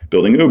Kalanick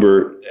building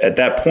Uber, at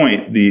that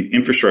point, the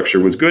infrastructure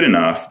was good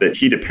enough that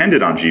he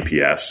depended on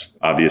GPS.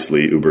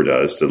 Obviously, Uber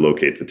does to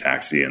locate the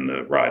taxi and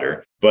the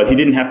rider, but he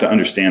didn't have to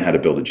understand how to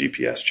build a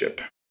GPS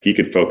chip. He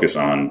could focus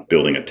on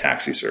building a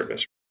taxi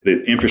service.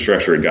 The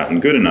infrastructure had gotten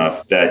good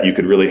enough that you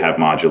could really have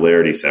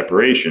modularity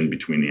separation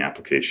between the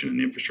application and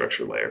the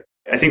infrastructure layer.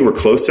 I think we're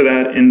close to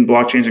that in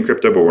blockchains and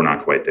crypto, but we're not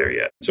quite there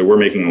yet. So we're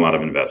making a lot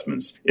of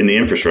investments in the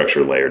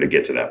infrastructure layer to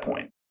get to that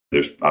point.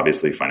 There's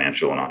obviously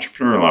financial and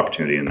entrepreneurial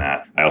opportunity in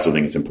that. I also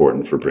think it's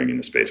important for bringing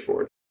the space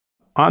forward.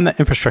 On the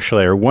infrastructure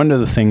layer, one of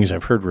the things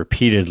I've heard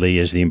repeatedly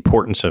is the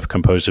importance of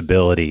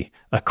composability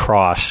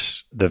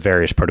across the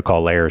various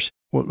protocol layers.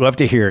 We'd love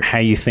to hear how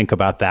you think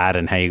about that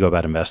and how you go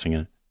about investing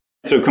in it.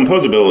 So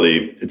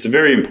composability, it's a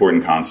very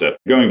important concept.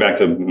 Going back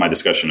to my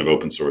discussion of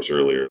open source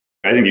earlier,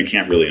 I think you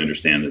can't really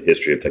understand the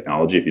history of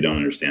technology if you don't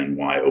understand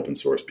why open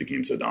source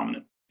became so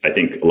dominant. I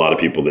think a lot of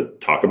people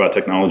that talk about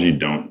technology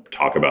don't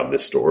talk about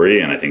this story,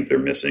 and I think they're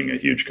missing a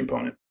huge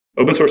component.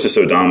 Open source is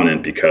so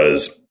dominant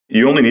because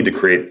you only need to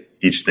create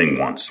each thing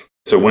once.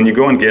 So when you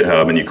go on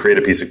GitHub and you create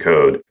a piece of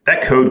code,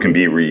 that code can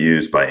be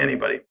reused by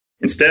anybody.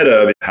 Instead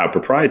of how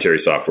proprietary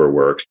software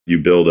works, you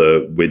build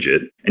a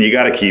widget and you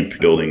got to keep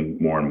building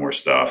more and more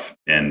stuff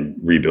and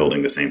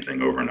rebuilding the same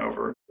thing over and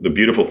over. The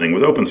beautiful thing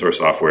with open source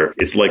software,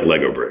 it's like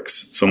Lego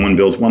bricks. Someone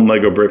builds one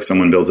Lego brick,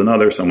 someone builds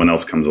another, someone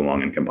else comes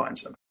along and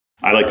combines them.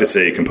 I like to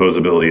say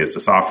composability is to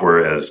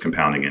software as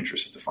compounding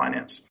interest is to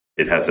finance.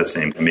 It has that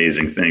same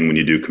amazing thing when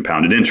you do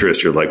compounded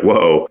interest. You're like,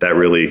 whoa, that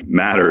really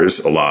matters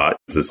a lot.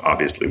 This is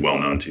obviously well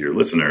known to your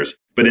listeners.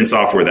 But in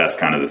software, that's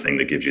kind of the thing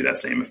that gives you that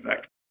same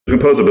effect.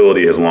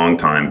 Composability has long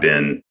time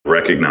been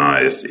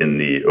recognized in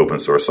the open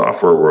source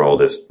software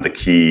world as the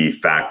key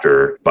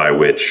factor by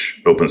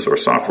which open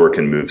source software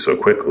can move so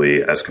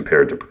quickly as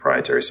compared to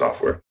proprietary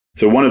software.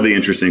 So one of the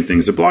interesting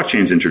things that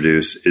blockchains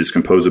introduce is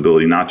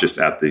composability, not just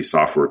at the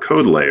software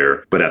code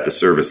layer, but at the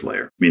service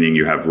layer, meaning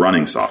you have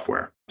running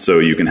software. So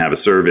you can have a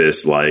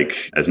service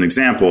like, as an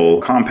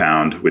example,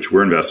 Compound, which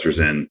we're investors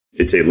in.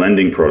 It's a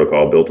lending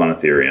protocol built on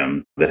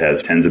Ethereum that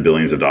has tens of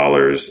billions of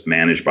dollars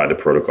managed by the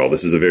protocol.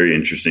 This is a very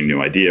interesting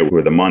new idea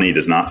where the money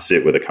does not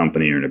sit with a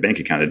company or in a bank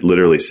account. It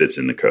literally sits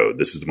in the code.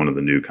 This is one of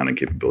the new kind of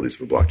capabilities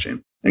of a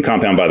blockchain. And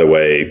Compound, by the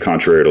way,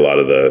 contrary to a lot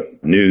of the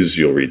news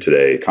you'll read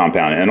today,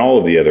 Compound and all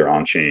of the other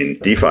on-chain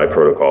DeFi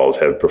protocols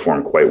have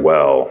performed quite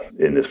well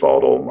in this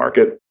volatile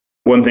market.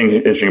 One thing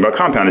interesting about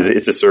Compound is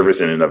it's a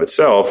service in and of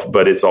itself,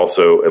 but it's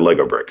also a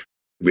Lego brick.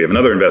 We have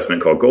another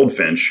investment called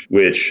Goldfinch,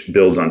 which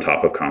builds on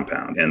top of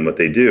Compound. And what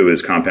they do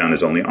is Compound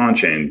is only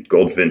on-chain.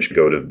 Goldfinch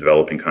go to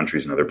developing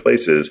countries and other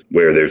places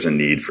where there's a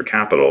need for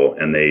capital,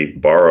 and they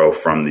borrow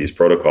from these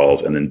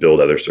protocols and then build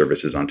other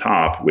services on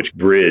top, which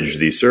bridge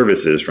these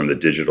services from the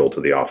digital to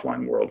the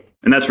offline world.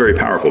 And that's very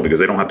powerful because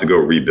they don't have to go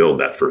rebuild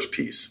that first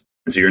piece.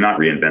 And so you're not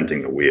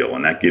reinventing the wheel,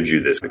 and that gives you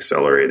this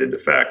accelerated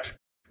effect.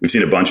 We've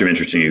seen a bunch of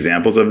interesting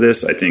examples of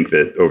this. I think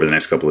that over the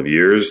next couple of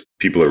years,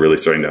 people are really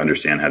starting to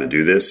understand how to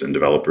do this, and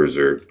developers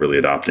are really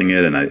adopting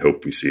it. And I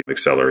hope we see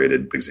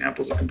accelerated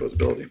examples of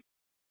composability.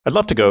 I'd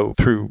love to go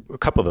through a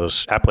couple of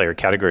those app layer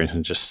categories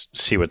and just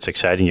see what's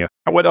exciting you.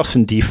 What else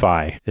in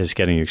DeFi is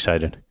getting you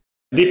excited?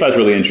 DeFi is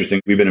really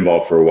interesting. We've been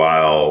involved for a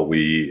while.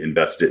 We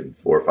invested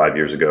 4 or 5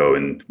 years ago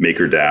in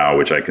MakerDAO,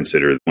 which I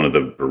consider one of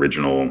the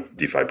original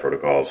DeFi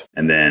protocols.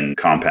 And then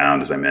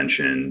Compound, as I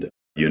mentioned.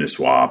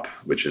 Uniswap,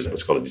 which is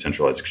what's called a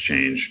decentralized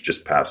exchange,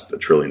 just passed $1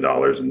 trillion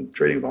in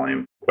trading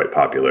volume, quite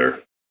popular.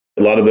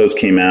 A lot of those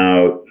came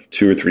out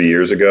 2 or 3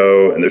 years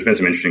ago, and there's been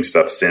some interesting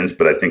stuff since,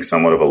 but I think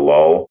somewhat of a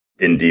lull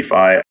in DeFi.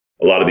 A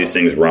lot of these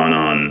things run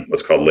on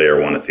what's called layer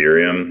 1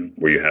 Ethereum,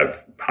 where you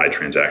have high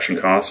transaction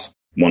costs.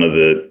 One of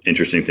the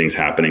interesting things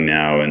happening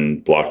now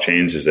in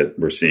blockchains is that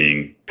we're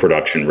seeing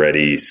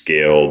production-ready,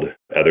 scaled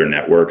other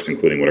networks,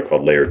 including what are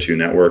called layer 2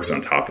 networks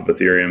on top of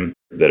Ethereum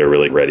that are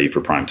really ready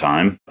for prime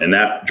time. And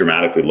that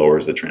dramatically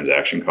lowers the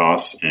transaction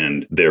costs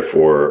and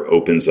therefore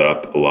opens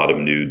up a lot of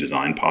new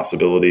design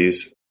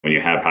possibilities. When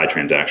you have high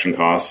transaction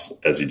costs,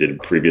 as you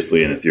did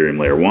previously in Ethereum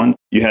Layer 1,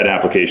 you had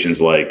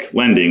applications like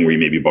lending where you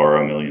maybe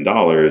borrow $1 million.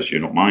 You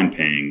don't mind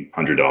paying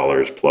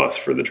 $100 plus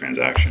for the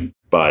transaction.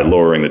 By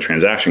lowering the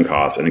transaction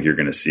costs, I think you're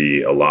going to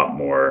see a lot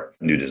more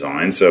new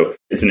designs. So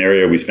it's an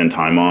area we spend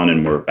time on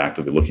and we're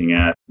actively looking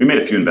at. We made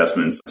a few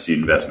investments, seed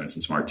investments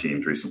in smart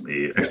teams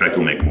recently. I expect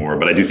we'll make more,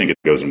 but I do think it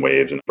goes in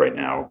waves. And right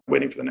now,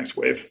 waiting for the next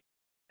wave.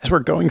 As we're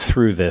going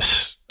through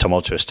this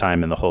tumultuous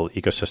time in the whole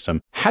ecosystem,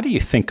 how do you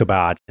think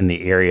about, in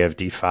the area of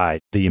DeFi,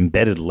 the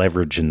embedded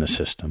leverage in the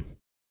system?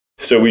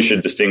 So we should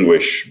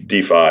distinguish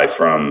DeFi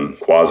from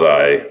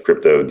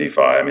quasi-crypto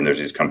DeFi. I mean, there's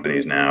these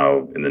companies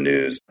now in the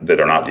news that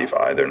are not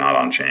DeFi. They're not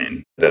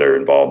on-chain, that are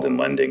involved in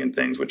lending and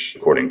things, which,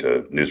 according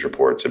to news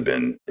reports, have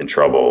been in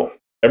trouble.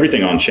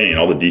 Everything on-chain,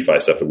 all the DeFi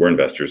stuff that we're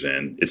investors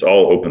in, it's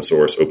all open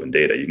source, open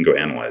data. You can go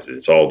analyze it.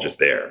 It's all just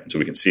there. And so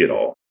we can see it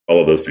all.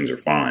 All of those things are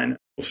fine.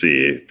 We'll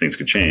see. Things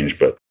could change,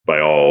 but by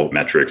all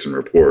metrics and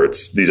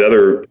reports, these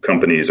other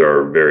companies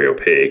are very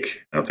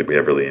opaque. I don't think we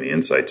have really any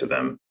insight to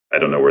them. I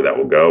don't know where that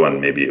will go,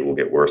 and maybe it will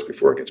get worse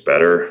before it gets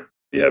better.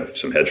 You have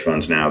some hedge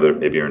funds now that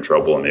maybe are in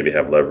trouble and maybe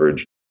have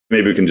leverage.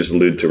 Maybe we can just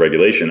allude to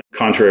regulation.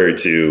 Contrary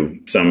to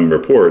some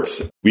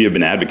reports, we have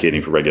been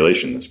advocating for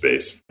regulation in the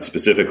space.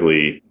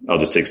 Specifically, I'll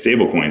just take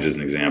stablecoins as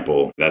an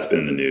example. That's been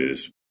in the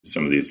news.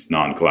 Some of these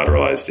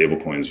non-collateralized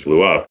stablecoins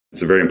blew up.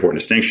 It's a very important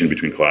distinction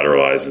between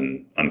collateralized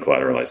and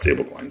uncollateralized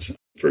stablecoins.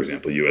 For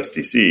example,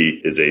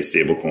 USDC is a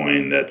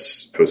stablecoin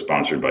that's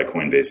co-sponsored by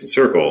Coinbase and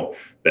Circle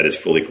that is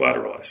fully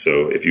collateralized.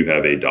 So if you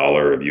have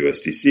 $1 of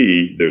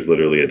USDC, there's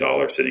literally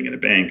 $1 sitting in a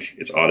bank.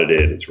 It's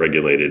audited, it's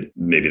regulated.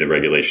 Maybe the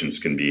regulations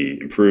can be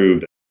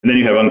improved. And then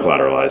you have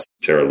uncollateralized.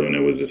 Terra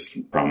Luna was this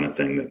prominent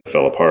thing that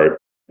fell apart.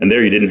 And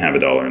there you didn't have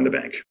 $1 in the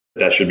bank.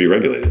 That should be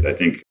regulated. I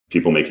think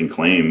people making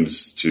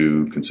claims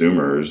to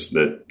consumers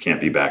that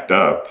can't be backed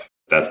up,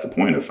 that's the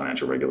point of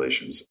financial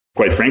regulations.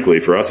 Quite frankly,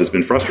 for us, it's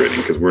been frustrating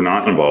because we're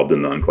not involved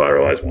in the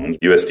uncollateralized ones.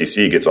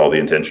 USDC gets all the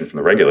attention from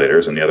the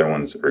regulators and the other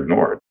ones are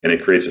ignored. And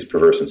it creates this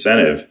perverse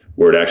incentive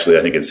where it actually,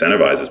 I think,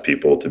 incentivizes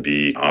people to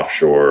be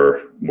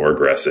offshore, more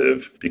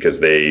aggressive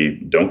because they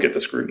don't get the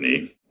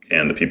scrutiny.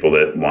 And the people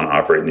that want to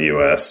operate in the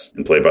US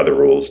and play by the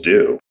rules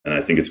do. And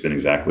I think it's been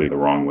exactly the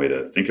wrong way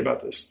to think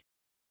about this.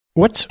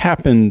 What's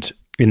happened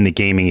in the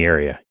gaming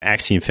area?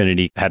 Axie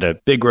Infinity had a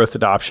big growth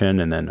adoption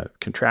and then a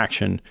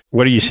contraction.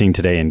 What are you seeing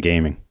today in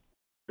gaming?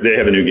 They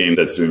have a new game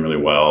that's doing really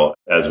well.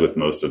 As with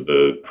most of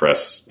the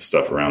press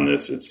stuff around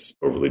this, it's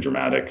overly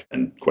dramatic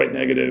and quite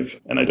negative,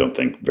 and I don't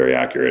think very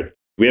accurate.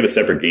 We have a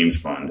separate games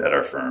fund at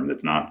our firm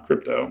that's not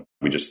crypto.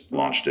 We just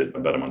launched it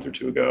about a month or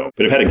two ago.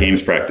 But I've had a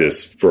games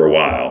practice for a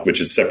while,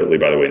 which is separately,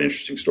 by the way, an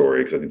interesting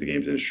story because I think the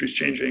games industry is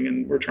changing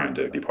and we're trying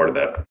to be part of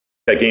that.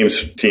 That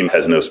games team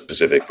has no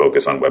specific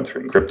focus on Web3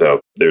 and crypto.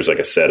 There's like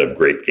a set of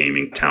great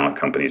gaming talent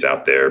companies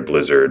out there,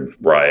 Blizzard,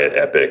 Riot,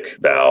 Epic,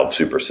 Valve,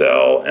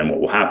 Supercell. And what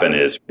will happen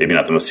is maybe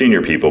not the most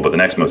senior people, but the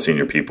next most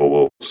senior people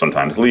will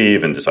sometimes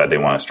leave and decide they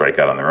want to strike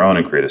out on their own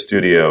and create a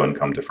studio and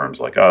come to firms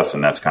like us.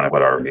 And that's kind of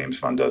what our games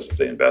fund does, is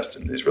they invest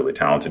in these really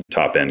talented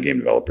top-end game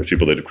developers,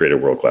 people that have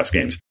created world-class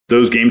games.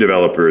 Those game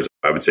developers,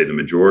 I would say the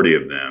majority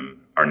of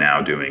them are now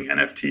doing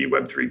NFT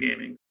Web3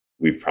 gaming.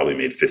 We've probably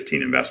made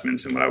 15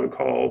 investments in what I would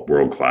call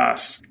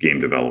world-class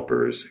game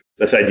developers.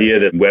 This idea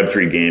that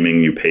Web3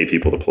 gaming, you pay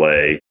people to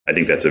play, I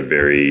think that's a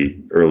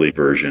very early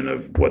version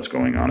of what's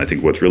going on. I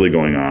think what's really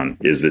going on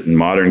is that in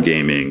modern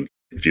gaming,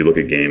 if you look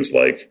at games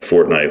like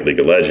Fortnite, League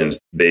of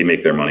Legends, they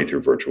make their money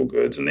through virtual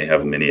goods, and they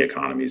have many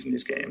economies in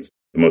these games.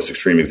 The most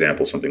extreme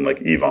example is something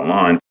like EVE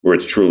Online, where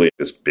it's truly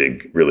this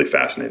big, really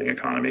fascinating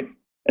economy.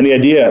 And the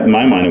idea, in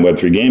my mind, in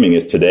Web3 gaming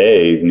is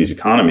today, in these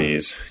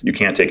economies, you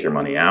can't take your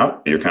money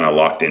out. You're kind of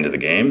locked into the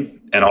game,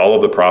 and all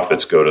of the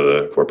profits go to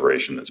the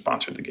corporation that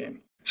sponsored the game.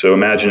 So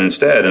imagine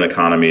instead an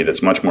economy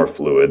that's much more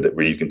fluid,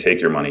 where you can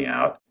take your money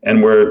out,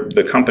 and where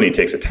the company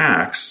takes a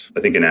tax.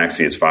 I think in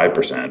Axie it's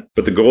 5%.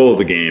 But the goal of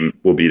the game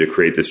will be to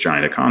create this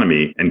giant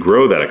economy and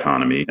grow that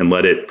economy and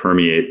let it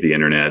permeate the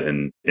internet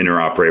and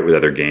interoperate with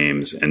other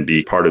games and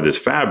be part of this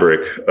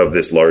fabric of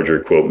this larger,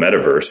 quote,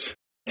 metaverse.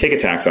 Take a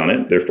tax on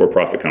it. They're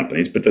for-profit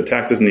companies, but the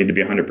tax doesn't need to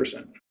be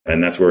 100%.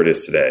 And that's where it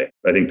is today.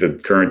 I think the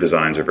current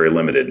designs are very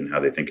limited in how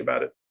they think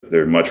about it.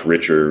 They're much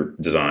richer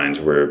designs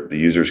where the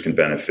users can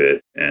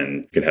benefit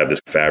and can have this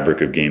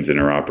fabric of games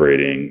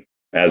interoperating.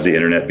 As the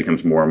internet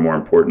becomes more and more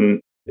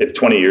important, if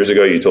 20 years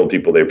ago you told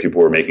people people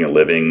were making a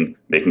living,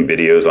 making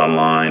videos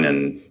online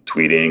and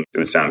tweeting, it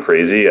would sound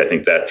crazy. I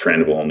think that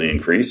trend will only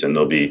increase, and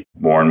there'll be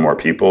more and more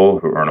people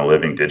who earn a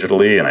living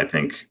digitally. And I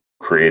think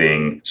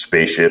creating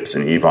spaceships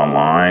in EVE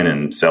Online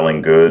and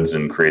selling goods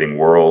and creating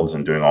worlds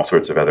and doing all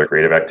sorts of other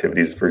creative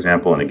activities, for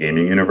example, in a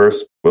gaming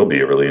universe, will be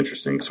a really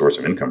interesting source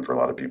of income for a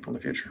lot of people in the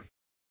future.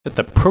 At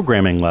the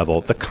programming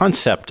level, the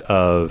concept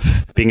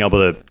of being able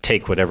to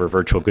take whatever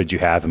virtual goods you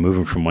have and move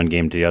them from one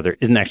game to the other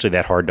isn't actually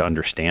that hard to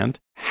understand.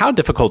 How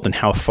difficult and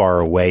how far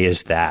away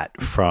is that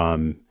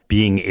from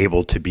being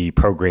able to be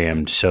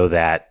programmed so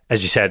that,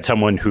 as you said,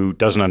 someone who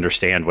doesn't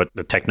understand what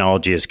the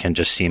technology is can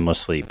just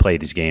seamlessly play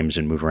these games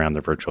and move around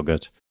their virtual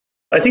goods?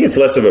 I think it's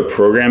less of a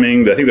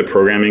programming. I think the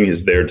programming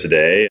is there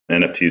today.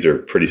 NFTs are a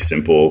pretty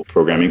simple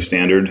programming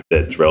standard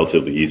that's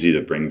relatively easy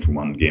to bring from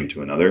one game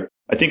to another.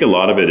 I think a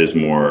lot of it is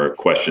more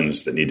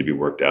questions that need to be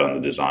worked out on the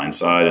design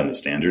side and the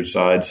standard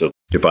side. So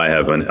if I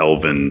have an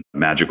elven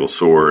magical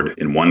sword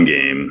in one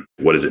game,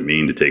 what does it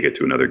mean to take it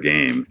to another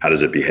game? How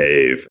does it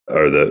behave?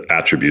 Are the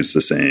attributes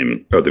the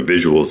same? Are the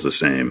visuals the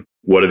same?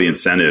 What are the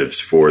incentives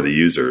for the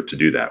user to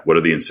do that? What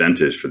are the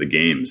incentives for the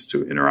games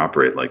to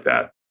interoperate like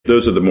that?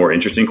 Those are the more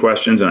interesting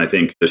questions. And I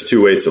think there's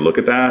two ways to look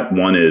at that.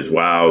 One is,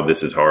 wow,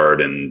 this is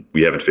hard and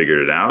we haven't figured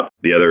it out.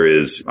 The other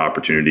is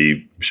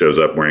opportunity shows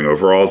up wearing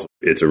overalls.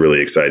 It's a really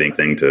exciting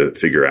thing to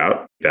figure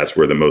out. That's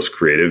where the most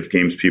creative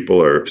games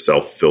people are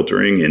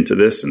self-filtering into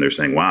this. And they're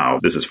saying, wow,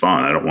 this is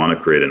fun. I don't want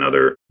to create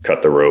another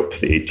cut the rope,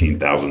 the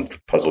 18,000th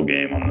puzzle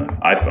game on the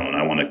iPhone.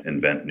 I want to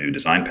invent new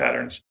design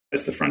patterns.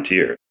 It's the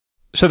frontier.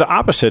 So the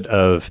opposite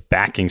of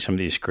backing some of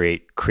these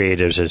great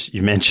creatives is,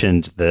 you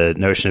mentioned the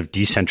notion of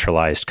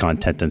decentralized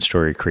content and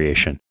story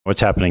creation. What's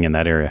happening in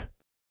that area?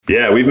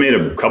 Yeah, we've made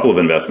a couple of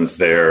investments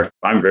there.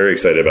 I'm very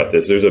excited about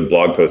this. There's a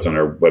blog post on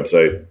our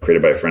website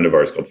created by a friend of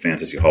ours called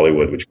Fantasy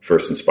Hollywood, which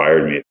first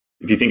inspired me.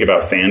 If you think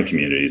about fan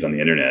communities on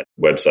the internet,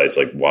 websites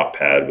like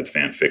Wattpad with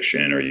fan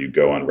fiction, or you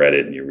go on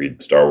Reddit and you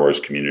read Star Wars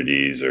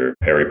communities or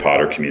Harry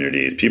Potter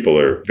communities, people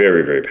are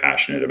very, very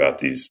passionate about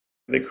these.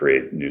 They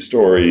create new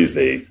stories,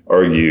 they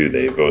argue,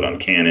 they vote on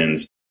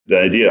canons.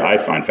 The idea I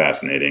find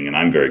fascinating and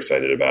I'm very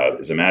excited about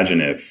is, imagine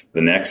if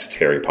the next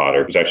Harry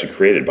Potter was actually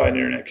created by an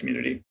internet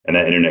community. And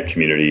that internet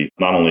community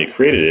not only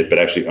created it, but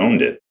actually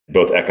owned it,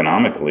 both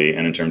economically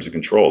and in terms of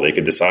control. They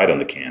could decide on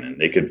the canon.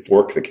 They could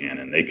fork the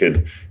canon. They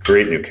could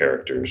create new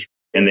characters.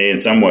 And they, in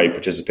some way,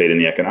 participate in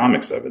the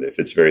economics of it. If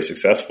it's very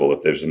successful,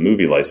 if there's a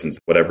movie license,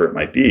 whatever it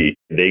might be,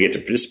 they get to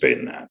participate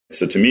in that.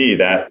 So to me,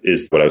 that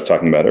is what I was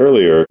talking about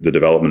earlier, the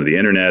development of the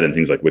internet and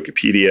things like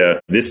Wikipedia.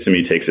 This, to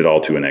me, takes it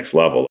all to a next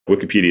level.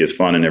 Wikipedia is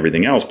fun and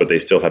everything else, but they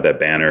still have that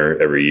banner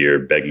every year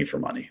begging for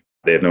money.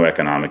 They have no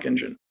economic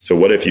engine. So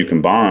what if you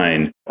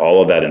combine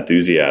all of that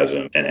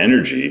enthusiasm and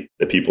energy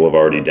that people have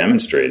already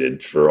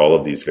demonstrated for all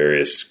of these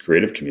various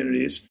creative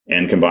communities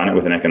and combine it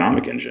with an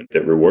economic engine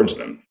that rewards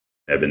them?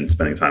 I've been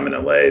spending time in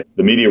LA.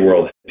 The media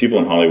world, people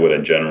in Hollywood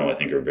in general, I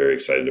think, are very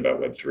excited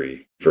about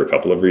Web3 for a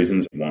couple of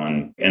reasons.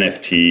 One,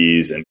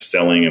 NFTs and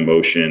selling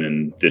emotion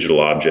and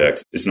digital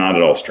objects is not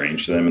at all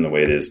strange to them in the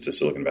way it is to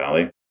Silicon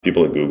Valley.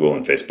 People at Google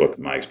and Facebook,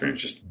 in my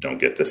experience, just don't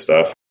get this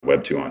stuff.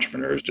 Web2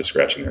 entrepreneurs just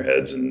scratching their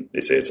heads and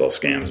they say it's all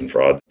scams and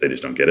fraud. They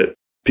just don't get it.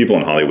 People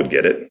in Hollywood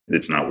get it.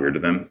 It's not weird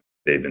to them.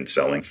 They've been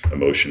selling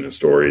emotion and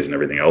stories and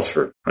everything else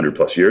for 100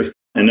 plus years.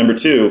 And number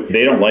two,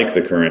 they don't like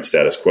the current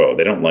status quo.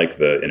 They don't like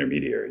the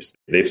intermediaries.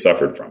 They've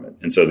suffered from it.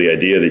 And so the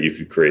idea that you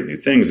could create new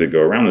things that go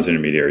around those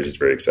intermediaries is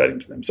very exciting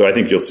to them. So I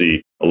think you'll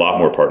see a lot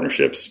more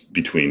partnerships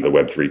between the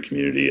Web3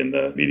 community and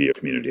the media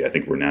community. I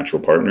think we're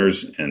natural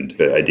partners, and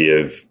the idea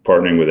of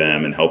partnering with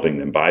them and helping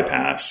them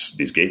bypass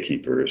these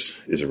gatekeepers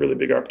is a really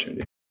big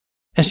opportunity.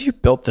 As you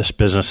built this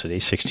business at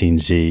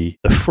A16Z,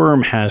 the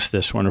firm has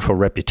this wonderful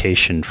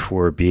reputation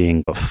for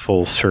being a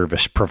full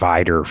service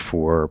provider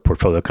for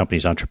portfolio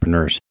companies,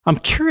 entrepreneurs. I'm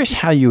curious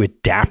how you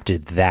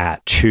adapted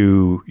that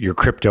to your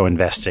crypto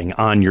investing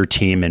on your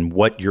team and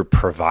what you're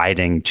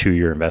providing to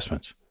your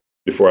investments.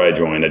 Before I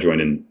joined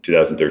in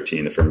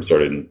 2013. The firm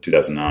started in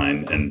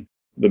 2009. And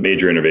the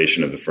major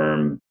innovation of the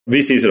firm,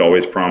 VCs had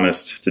always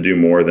promised to do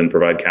more than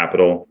provide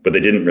capital, but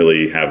they didn't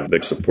really have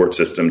the support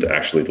system to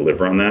actually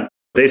deliver on that.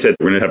 They said,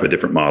 we're going to have a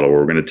different model where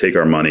we're going to take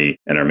our money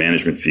and our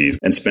management fees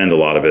and spend a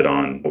lot of it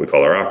on what we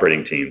call our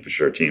operating teams,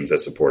 which are teams that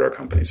support our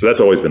company. So that's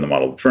always been the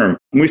model of the firm.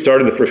 When we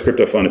started the first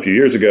crypto fund a few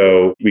years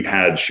ago, we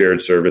had shared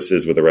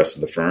services with the rest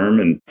of the firm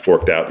and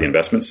forked out the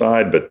investment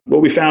side. But what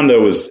we found,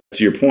 though, was,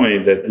 to your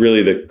point, that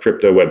really the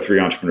crypto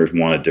Web3 entrepreneurs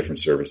wanted different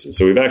services.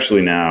 So we've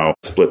actually now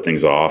split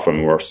things off. I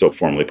mean, we're still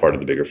formally part of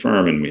the bigger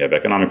firm and we have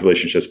economic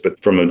relationships.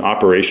 But from an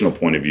operational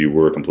point of view,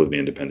 we're a completely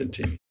independent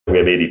team. We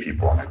have 80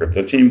 people on the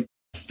crypto team.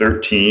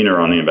 13 are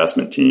on the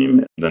investment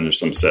team. Then there's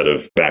some set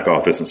of back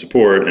office and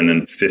support, and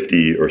then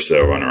 50 or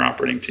so on our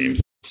operating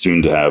teams.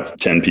 Soon to have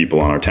 10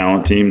 people on our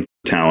talent team.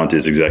 Talent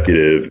is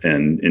executive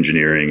and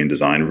engineering and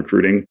design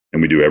recruiting.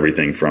 And we do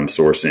everything from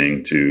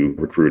sourcing to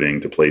recruiting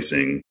to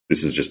placing.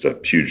 This is just a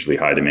hugely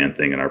high demand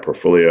thing in our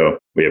portfolio.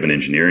 We have an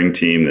engineering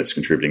team that's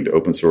contributing to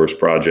open source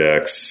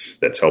projects,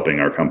 that's helping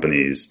our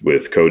companies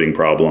with coding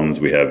problems.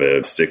 We have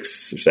a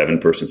 6 or 7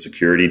 person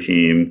security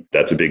team.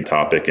 That's a big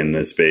topic in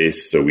this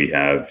space. So we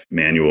have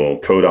manual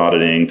code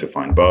auditing to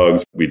find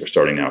bugs. We're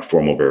starting now a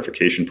formal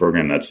verification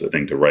program. That's a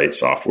thing to write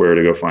software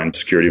to go find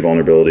security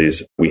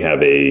vulnerabilities. We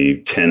have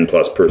a 10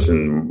 plus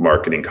person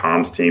marketing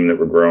comms team that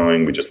we're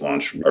growing. We just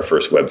launched our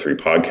first Web3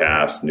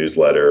 podcast,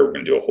 newsletter. We're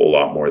going to do a whole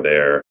lot more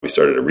there. We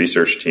started a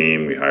research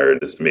team. We hired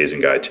this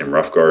amazing guy, Tim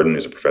Roughgarden,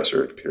 who's a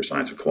professor of computer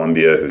science at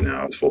Columbia, who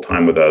now is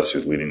full-time with us,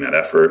 who's leading that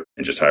effort,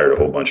 and just hired a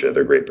whole bunch of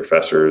other great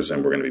professors.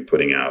 And we're going to be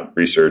putting out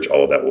research.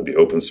 All of that will be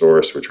open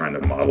source. We're trying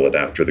to model it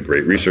after the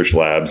great research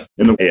labs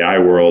in the AI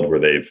world, where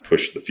they've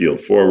pushed the field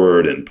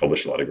forward and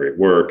published a lot of great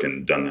work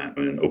and done that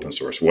in an open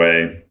source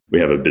way. We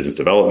have a business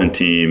development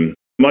team.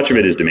 Much of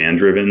it is demand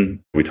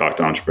driven. We talk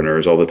to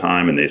entrepreneurs all the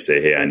time and they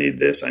say, hey, I need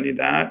this, I need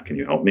that. Can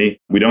you help me?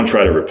 We don't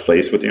try to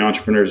replace what the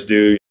entrepreneurs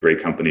do. Great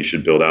companies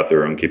should build out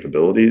their own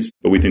capabilities,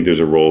 but we think there's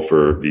a role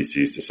for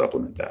VCs to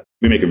supplement that.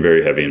 We make a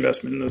very heavy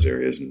investment in those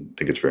areas and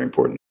think it's very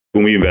important.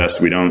 When we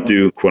invest, we don't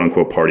do quote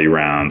unquote party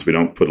rounds. We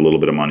don't put a little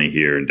bit of money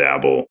here and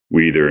dabble.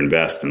 We either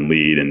invest and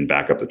lead and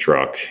back up the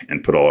truck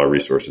and put all our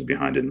resources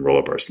behind it and roll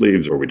up our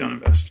sleeves, or we don't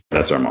invest.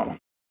 That's our model.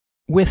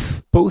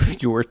 With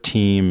both your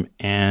team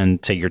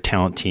and, say, your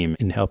talent team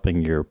in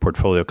helping your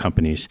portfolio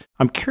companies,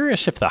 I'm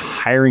curious if the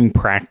hiring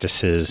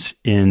practices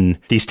in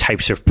these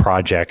types of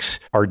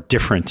projects are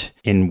different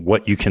in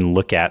what you can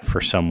look at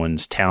for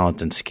someone's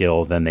talent and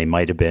skill than they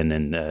might have been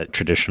in a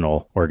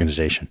traditional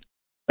organization.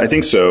 I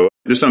think so.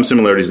 There's some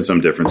similarities and some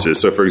differences.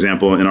 So, for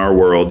example, in our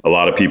world, a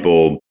lot of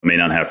people may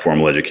not have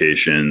formal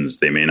educations.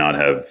 They may not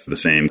have the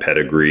same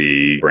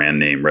pedigree, brand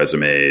name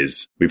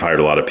resumes. We've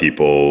hired a lot of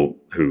people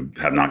who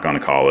have not gone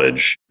to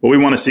college. What we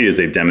want to see is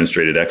they've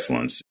demonstrated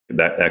excellence.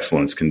 That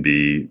excellence can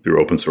be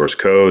through open source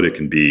code. It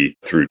can be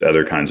through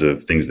other kinds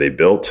of things they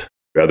built,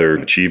 other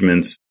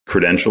achievements.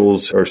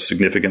 Credentials are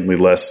significantly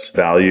less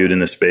valued in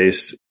the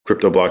space.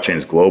 Crypto blockchain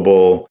is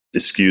global. It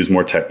skews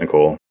more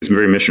technical. It's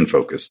very mission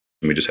focused.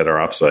 We just had our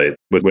offsite.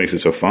 What makes it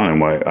so fun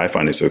and why I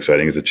find it so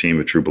exciting is a team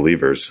of true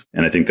believers.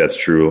 And I think that's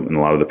true in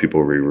a lot of the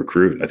people we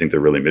recruit. I think they're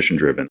really mission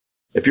driven.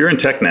 If you're in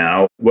tech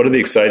now, what are the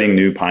exciting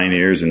new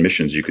pioneers and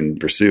missions you can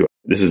pursue?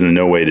 This is in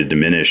no way to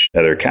diminish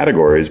other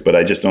categories, but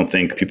I just don't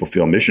think people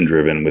feel mission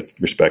driven with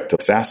respect to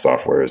SaaS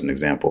software as an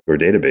example, or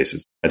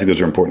databases. I think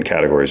those are important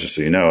categories, just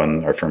so you know,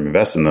 and our firm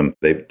invests in them.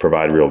 They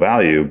provide real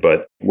value,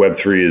 but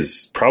Web3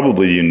 is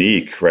probably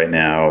unique right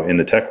now in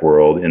the tech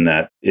world in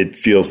that it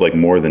feels like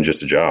more than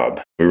just a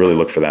job. We really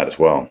look for that as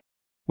well.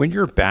 When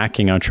you're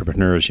backing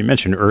entrepreneurs, you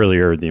mentioned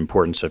earlier the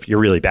importance of you're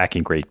really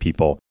backing great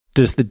people.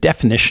 Does the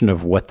definition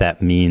of what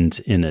that means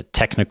in a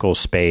technical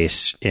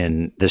space,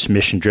 in this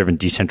mission-driven,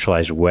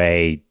 decentralized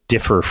way,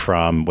 differ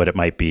from what it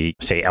might be,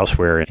 say,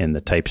 elsewhere in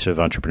the types of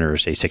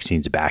entrepreneurs, say,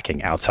 A16's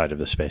backing outside of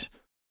the space?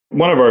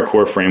 One of our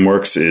core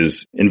frameworks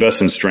is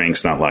invest in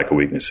strengths, not lack of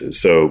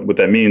weaknesses. So what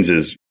that means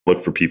is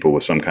look for people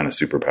with some kind of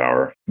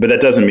superpower. But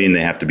that doesn't mean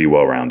they have to be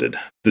well-rounded.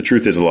 The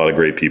truth is a lot of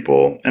great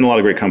people and a lot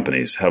of great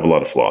companies have a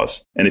lot of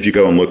flaws. And if you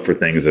go and look for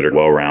things that are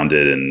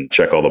well-rounded and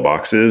check all the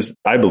boxes,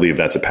 I believe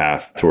that's a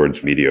path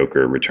towards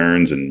mediocre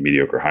returns and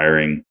mediocre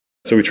hiring.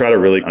 So we try to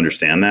really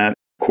understand that.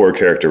 Core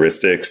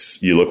characteristics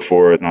you look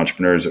for in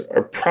entrepreneurs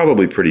are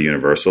probably pretty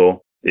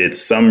universal.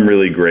 It's some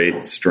really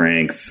great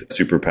strength,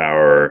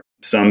 superpower,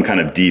 some kind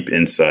of deep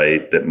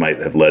insight that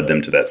might have led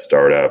them to that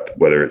startup,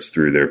 whether it's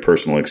through their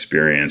personal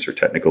experience or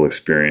technical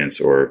experience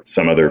or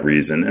some other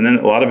reason. And then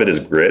a lot of it is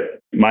grit.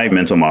 My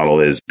mental model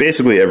is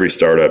basically every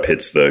startup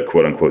hits the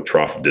quote unquote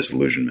trough of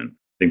disillusionment.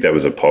 I think that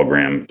was a Paul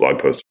Graham blog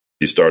post.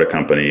 You start a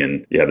company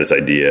and you have this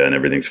idea and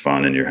everything's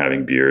fun and you're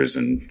having beers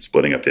and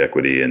splitting up the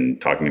equity and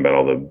talking about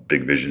all the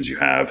big visions you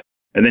have.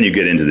 And then you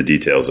get into the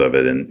details of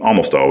it. And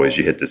almost always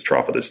you hit this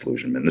trough of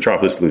disillusionment. And the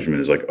trough of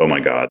disillusionment is like, oh my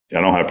God, I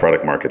don't have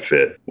product market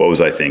fit. What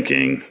was I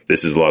thinking?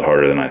 This is a lot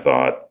harder than I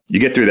thought. You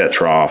get through that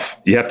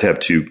trough. You have to have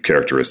two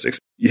characteristics.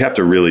 You have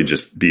to really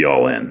just be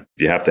all in.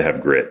 You have to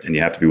have grit and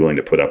you have to be willing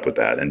to put up with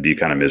that and be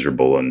kind of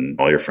miserable. And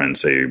all your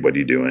friends say, what are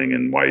you doing?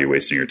 And why are you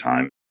wasting your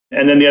time?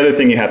 And then the other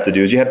thing you have to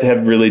do is you have to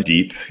have really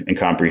deep and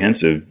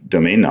comprehensive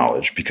domain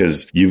knowledge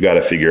because you've got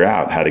to figure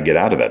out how to get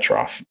out of that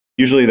trough.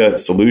 Usually the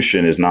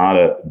solution is not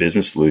a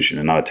business solution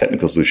and not a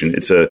technical solution.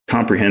 It's a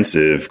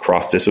comprehensive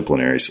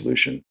cross-disciplinary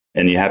solution.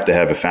 And you have to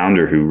have a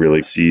founder who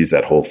really sees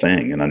that whole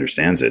thing and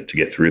understands it to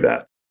get through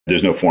that.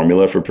 There's no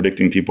formula for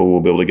predicting people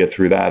will be able to get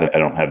through that. I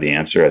don't have the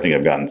answer. I think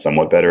I've gotten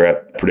somewhat better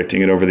at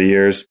predicting it over the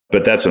years.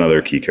 But that's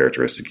another key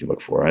characteristic you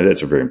look for.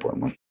 That's a very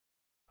important one.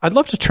 I'd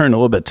love to turn a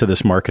little bit to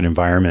this market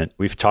environment.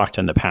 We've talked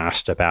in the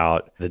past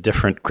about the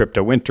different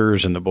crypto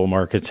winters and the bull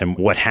markets and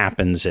what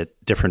happens at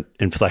different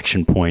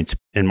inflection points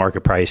in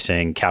market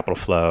pricing, capital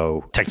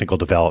flow, technical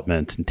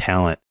development, and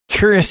talent.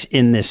 Curious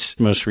in this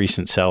most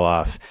recent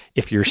sell-off,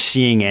 if you're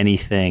seeing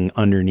anything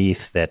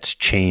underneath that's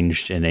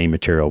changed in a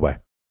material way.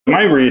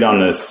 My read on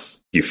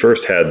this, you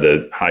first had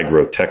the high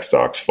growth tech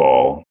stocks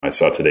fall. I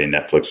saw today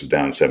Netflix was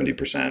down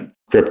 70%.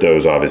 Crypto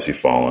has obviously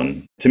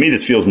fallen. To me,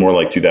 this feels more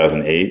like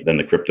 2008 than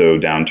the crypto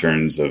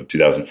downturns of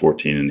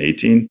 2014 and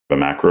 18. A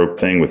macro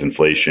thing with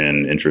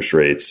inflation, interest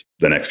rates.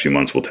 The next few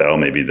months will tell.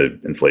 Maybe the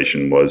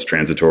inflation was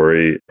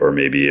transitory, or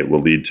maybe it will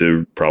lead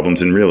to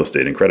problems in real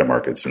estate and credit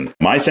markets. And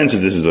my sense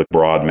is this is a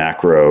broad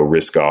macro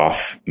risk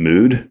off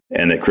mood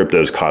and that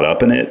crypto's caught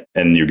up in it.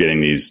 And you're getting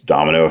these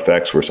domino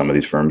effects where some of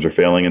these firms are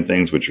failing and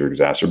things, which are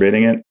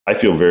exacerbating it. I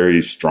feel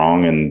very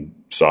strong and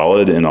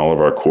solid in all of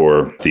our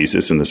core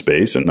thesis in the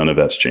space, and none of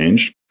that's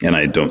changed. And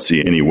I don't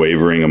see any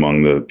wavering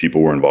among the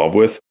people we're involved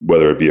with,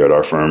 whether it be at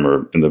our firm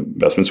or in the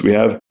investments we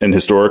have. And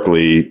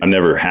historically, I'm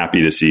never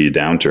happy to see a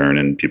downturn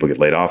and people get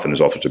laid off and there's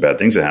all sorts of bad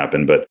things that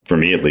happen. But for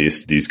me, at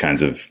least, these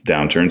kinds of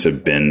downturns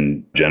have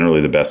been generally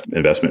the best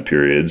investment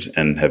periods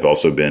and have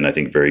also been, I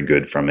think, very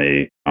good from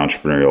a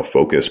entrepreneurial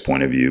focus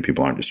point of view.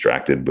 People aren't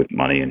distracted with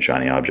money and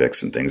shiny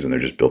objects and things, and they're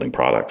just building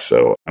products.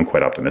 So I'm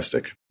quite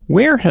optimistic.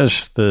 Where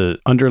has the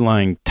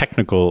underlying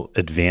technical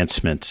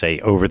advancement, say,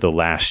 over the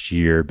last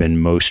year been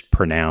most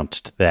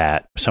pronounced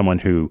that someone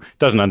who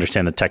doesn't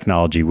understand the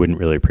technology wouldn't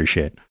really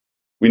appreciate?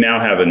 We now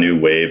have a new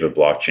wave of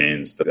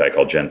blockchains that I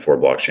call Gen 4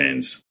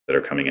 blockchains that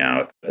are coming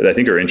out that I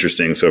think are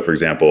interesting. So, for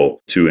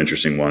example, two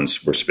interesting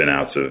ones were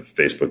spin-outs of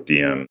Facebook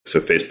Diem. So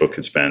Facebook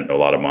had spent a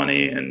lot of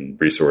money and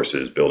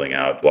resources building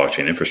out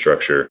blockchain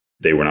infrastructure.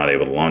 They were not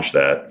able to launch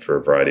that for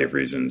a variety of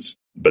reasons.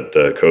 But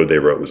the code they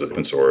wrote was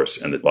open source,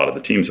 and a lot of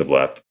the teams have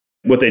left.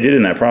 What they did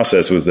in that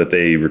process was that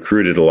they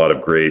recruited a lot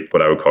of great,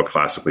 what I would call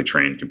classically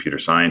trained computer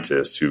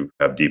scientists who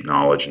have deep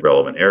knowledge in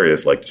relevant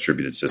areas like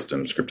distributed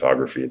systems,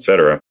 cryptography, et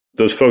cetera.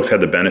 Those folks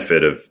had the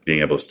benefit of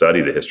being able to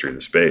study the history of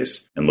the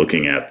space and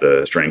looking at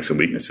the strengths and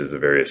weaknesses of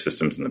various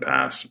systems in the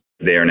past.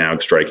 They are now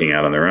striking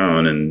out on their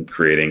own and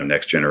creating a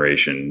next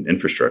generation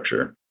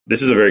infrastructure.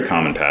 This is a very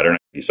common pattern.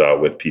 You saw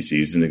it with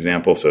PCs as an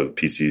example. So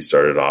PCs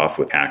started off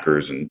with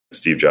hackers, and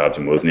Steve Jobs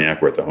and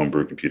Wozniak were at the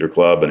Homebrew Computer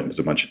Club, and it was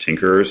a bunch of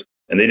tinkerers.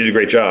 And they did a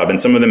great job. And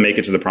some of them make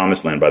it to the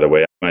promised land, by the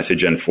way. When I say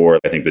Gen 4,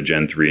 I think the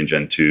Gen 3 and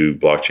Gen 2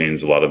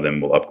 blockchains, a lot of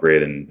them will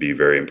upgrade and be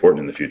very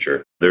important in the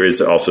future. There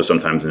is also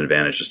sometimes an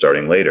advantage to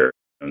starting later,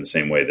 in the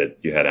same way that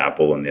you had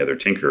Apple and the other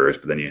tinkerers,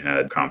 but then you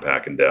had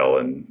Compaq and Dell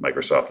and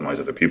Microsoft and all these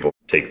other people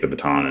take the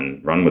baton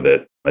and run with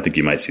it. I think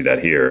you might see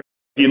that here.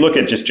 If you look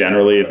at just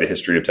generally the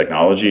history of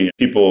technology,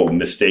 people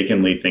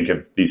mistakenly think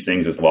of these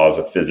things as laws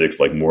of physics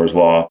like Moore's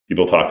law.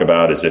 People talk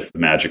about as if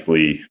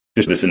magically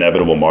there's this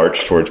inevitable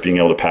march towards being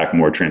able to pack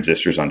more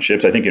transistors on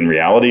chips. I think in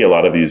reality, a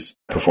lot of these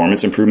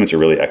performance improvements are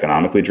really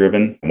economically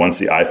driven. Once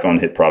the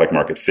iPhone hit product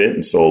market fit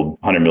and sold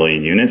 100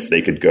 million units,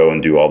 they could go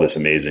and do all this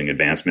amazing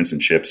advancements in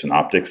chips and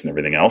optics and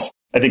everything else.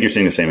 I think you're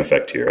seeing the same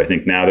effect here. I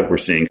think now that we're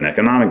seeing an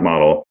economic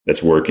model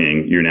that's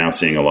working, you're now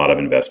seeing a lot of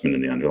investment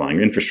in the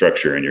underlying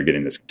infrastructure, and you're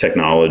getting this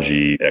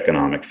technology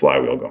economic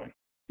flywheel going.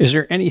 Is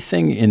there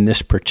anything in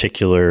this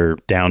particular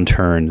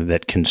downturn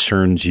that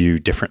concerns you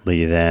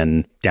differently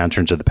than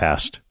downturns of the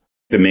past?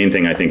 The main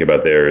thing I think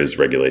about there is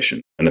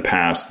regulation. In the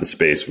past, the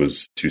space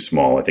was too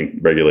small. I think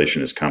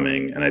regulation is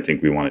coming, and I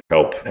think we want to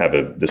help have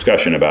a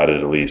discussion about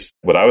it at least.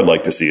 What I would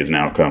like to see is an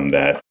outcome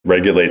that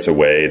regulates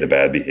away the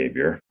bad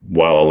behavior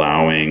while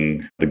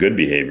allowing the good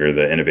behavior,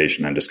 the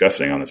innovation I'm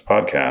discussing on this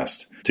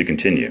podcast, to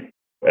continue,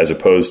 as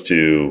opposed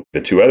to the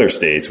two other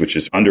states, which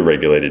is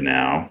underregulated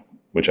now,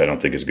 which I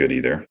don't think is good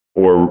either,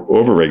 or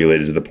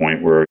overregulated to the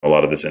point where a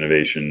lot of this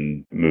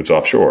innovation moves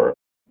offshore.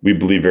 We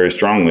believe very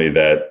strongly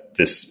that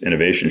this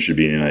innovation should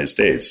be in the United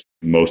States.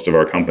 Most of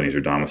our companies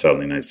are domiciled in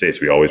the United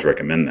States. We always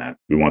recommend that.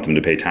 We want them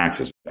to pay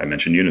taxes. I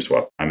mentioned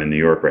Uniswap. I'm in New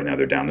York right now.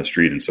 They're down the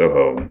street in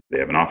Soho. They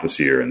have an office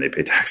here and they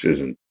pay taxes.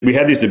 And we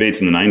had these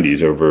debates in the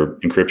 90s over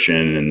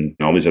encryption and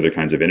all these other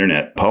kinds of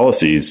internet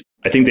policies.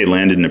 I think they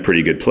landed in a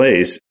pretty good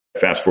place.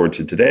 Fast forward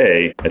to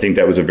today, I think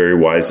that was a very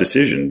wise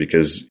decision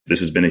because this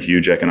has been a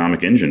huge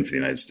economic engine for the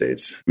United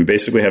States. We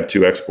basically have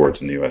two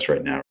exports in the US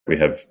right now. We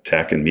have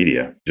tech and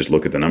media. Just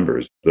look at the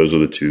numbers. Those are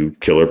the two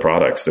killer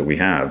products that we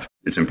have.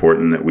 It's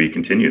important that we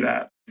continue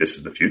that. This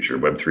is the future.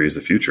 Web3 is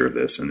the future of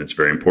this. And it's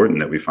very important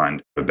that we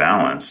find a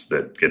balance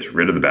that gets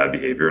rid of the bad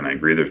behavior. And I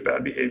agree there's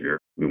bad behavior.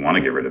 We want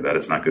to get rid of that.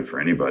 It's not good for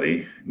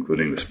anybody,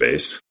 including the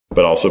space,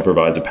 but also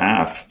provides a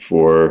path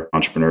for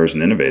entrepreneurs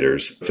and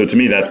innovators. So to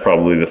me, that's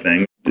probably the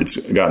thing. It's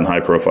gotten high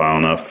profile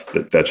enough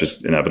that that's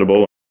just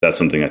inevitable. That's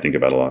something I think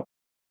about a lot.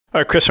 All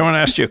right, Chris, I want to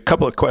ask you a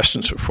couple of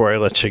questions before I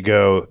let you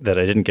go that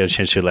I didn't get a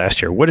chance to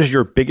last year. What is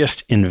your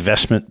biggest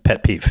investment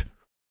pet peeve?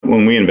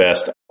 When we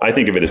invest, I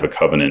think of it as a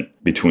covenant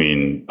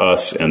between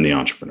us and the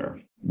entrepreneur.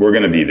 We're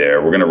going to be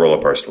there. We're going to roll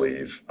up our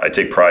sleeve. I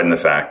take pride in the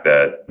fact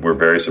that we're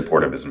very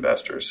supportive as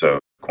investors. So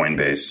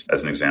Coinbase,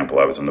 as an example,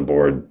 I was on the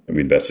board.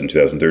 We invested in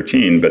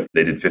 2013, but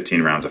they did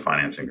 15 rounds of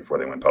financing before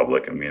they went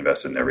public, and we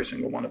invested in every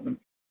single one of them.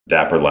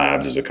 Dapper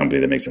Labs is a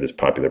company that makes this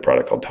popular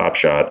product called Top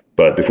Shot.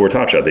 But before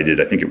Top Shot, they did,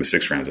 I think it was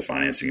 6 rounds of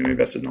financing, and we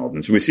invested in all of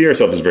them. So we see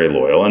ourselves as very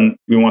loyal, and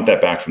we want that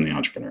back from the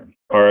entrepreneur.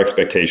 Our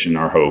expectation,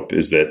 our hope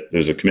is that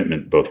there's a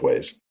commitment both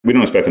ways. We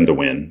don't expect them to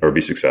win or be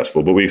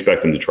successful, but we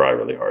expect them to try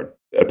really hard.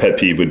 A pet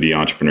peeve would be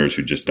entrepreneurs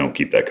who just don't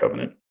keep that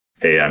covenant.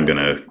 Hey, I'm going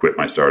to quit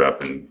my startup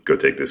and go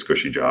take this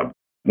cushy job.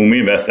 When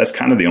we invest, that's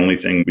kind of the only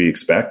thing we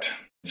expect.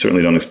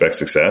 Certainly don't expect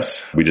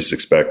success. We just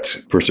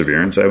expect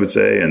perseverance, I would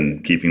say,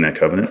 and keeping that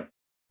covenant.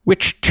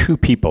 Which two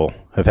people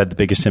have had the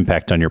biggest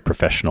impact on your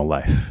professional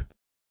life?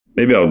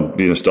 Maybe I'll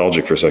be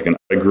nostalgic for a second.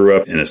 I grew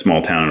up in a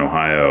small town in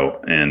Ohio,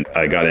 and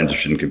I got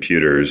interested in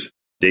computers.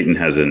 Dayton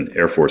has an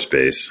Air Force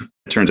base.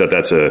 It turns out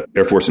that's an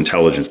Air Force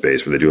intelligence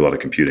base where they do a lot of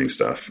computing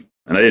stuff.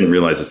 And I didn't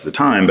realize this at the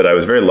time, but I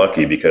was very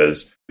lucky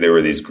because there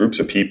were these groups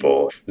of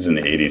people. This is in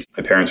the 80s.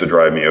 My parents would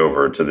drive me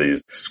over to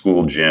these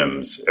school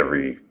gyms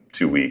every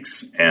 2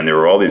 weeks. And there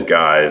were all these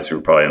guys who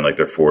were probably in like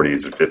their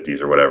 40s or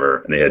 50s or whatever.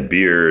 And they had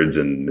beards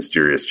and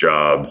mysterious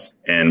jobs.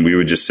 And we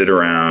would just sit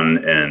around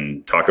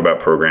and talk about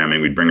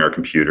programming. We'd bring our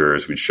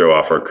computers. We'd show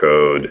off our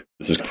code.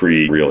 This is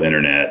pre-real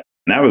internet.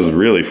 And that was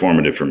really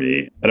formative for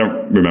me. I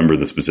don't remember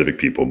the specific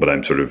people, but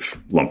I'm sort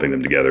of lumping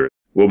them together.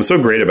 What was so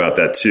great about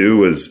that too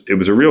was it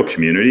was a real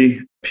community.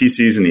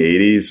 PCs in the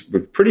 80s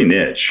were pretty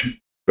niche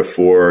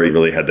before you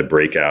really had the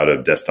breakout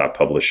of desktop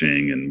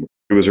publishing, and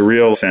it was a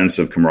real sense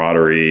of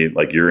camaraderie,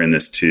 like you're in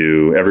this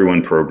too.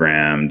 Everyone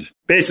programmed.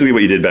 Basically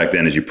what you did back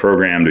then is you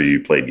programmed or you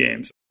played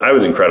games. I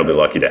was incredibly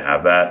lucky to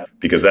have that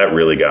because that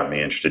really got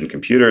me interested in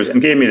computers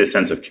and gave me this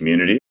sense of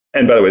community.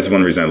 And by the way, it's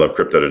one reason I love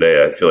crypto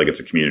today. I feel like it's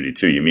a community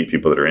too. You meet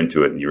people that are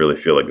into it and you really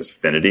feel like this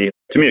affinity.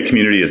 To me, a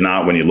community is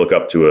not when you look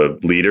up to a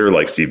leader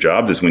like Steve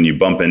Jobs. It's when you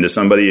bump into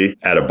somebody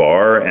at a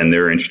bar and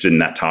they're interested in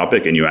that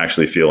topic and you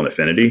actually feel an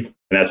affinity.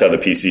 And that's how the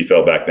PC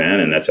felt back then.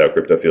 And that's how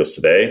crypto feels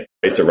today.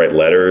 I used to write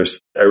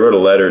letters. I wrote a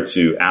letter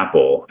to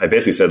Apple. I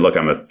basically said, look,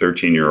 I'm a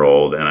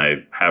 13-year-old and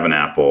I have an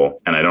Apple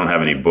and I don't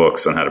have any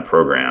books on how to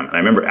program. And I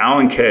remember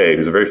Alan Kay,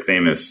 who's a very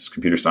famous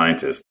computer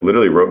scientist,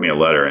 literally wrote me a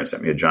letter and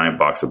sent me a giant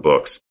box of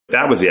books.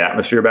 That was the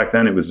atmosphere back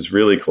then. It was this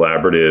really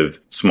collaborative,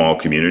 small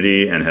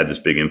community and had this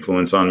big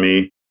influence on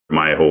me.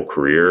 My whole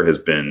career has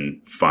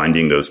been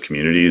finding those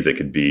communities. They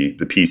could be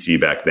the PC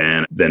back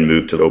then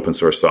moved to open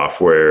source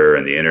software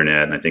and the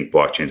internet. And I think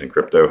blockchains and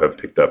crypto have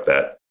picked up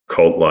that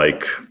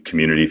cult-like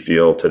community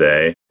feel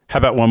today. How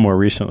about one more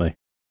recently? I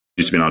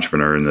used to be an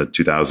entrepreneur in the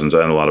 2000s.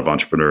 I had a lot of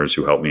entrepreneurs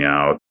who helped me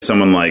out.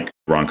 Someone like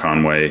Ron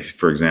Conway,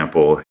 for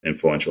example,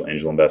 influential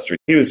angel investor.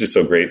 He was just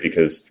so great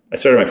because I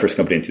started my first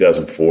company in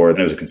 2004. And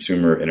it was a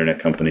consumer internet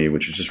company,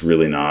 which was just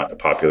really not a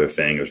popular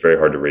thing. It was very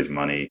hard to raise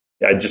money.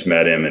 I just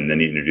met him and then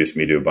he introduced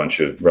me to a bunch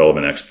of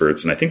relevant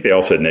experts. And I think they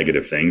all said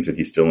negative things and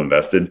he still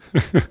invested.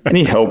 And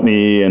he helped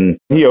me and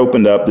he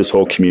opened up this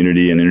whole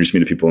community and introduced me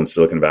to people in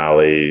Silicon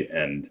Valley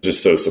and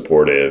just so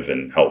supportive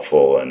and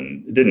helpful.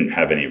 And it didn't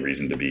have any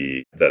reason to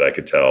be that I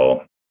could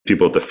tell.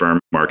 People at the firm,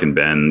 Mark and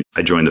Ben,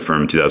 I joined the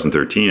firm in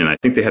 2013 and I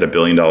think they had $1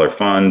 billion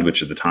fund,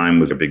 which at the time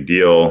was a big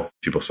deal.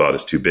 People saw it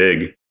as too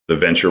big. The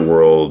venture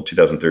world,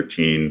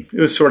 2013, it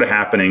was sort of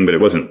happening, but it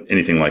wasn't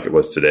anything like it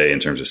was today in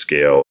terms of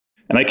scale.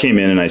 And I came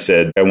in and I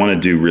said, I want to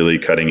do really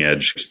cutting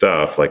edge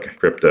stuff like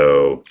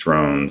crypto,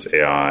 drones,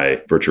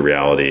 AI, virtual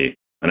reality.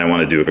 And I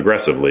want to do it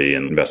aggressively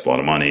and invest a lot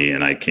of money.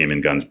 And I came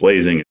in guns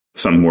blazing.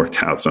 Some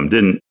worked out, some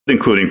didn't,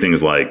 including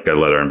things like I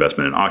led our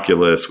investment in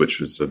Oculus, which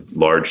was a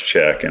large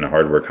check and a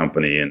hardware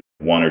company. And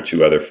 1 or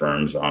 2 other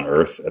firms on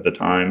earth at the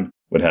time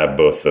would have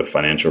both the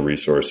financial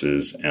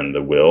resources and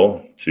the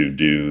will to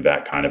do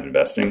that kind of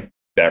investing.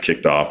 That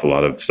kicked off a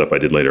lot of stuff I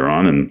did later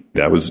on. And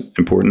that was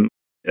important.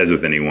 As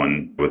with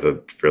anyone with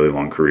a fairly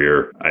long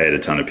career, I had a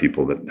ton of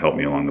people that helped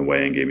me along the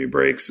way and gave me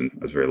breaks, and I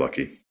was very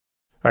lucky.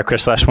 All right,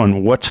 Chris, last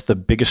one. What's the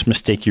biggest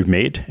mistake you've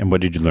made, and what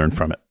did you learn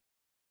from it?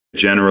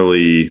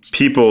 Generally,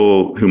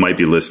 people who might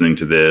be listening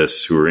to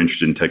this, who are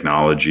interested in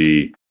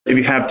technology, if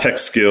you have tech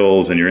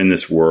skills and you're in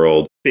this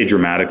world, they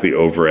dramatically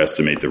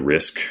overestimate the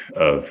risk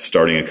of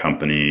starting a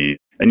company.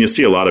 And you'll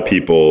see a lot of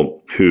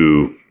people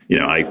who,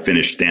 I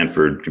finished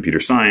Stanford computer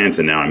science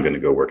and now I'm going to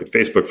go work at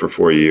Facebook for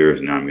 4 years.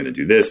 And now I'm going to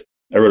do this.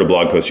 I wrote a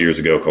blog post years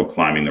ago called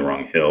Climbing the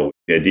Wrong Hill.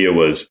 The idea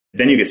was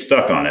then you get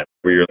stuck on it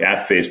where you're at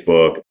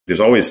Facebook.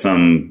 There's always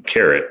some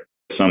carrot,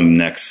 some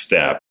next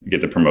step. You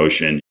get the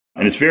promotion.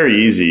 And it's very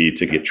easy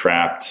to get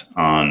trapped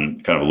on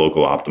kind of a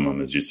local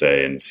optimum, as you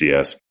say, in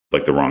CS,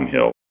 like the wrong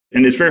hill.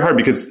 And it's very hard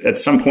because at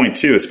some point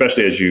too,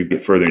 especially as you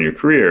get further in your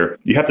career,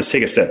 you have to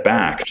take a step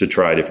back to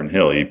try a different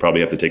hill. You probably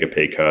have to take a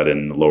pay cut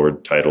and a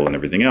lowered title and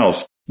everything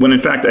else. When in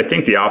fact, I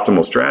think the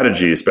optimal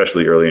strategy,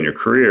 especially early in your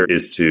career,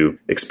 is to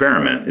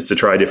experiment. It's to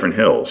try different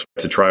hills,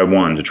 to try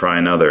one, to try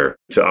another,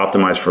 to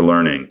optimize for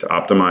learning, to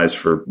optimize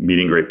for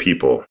meeting great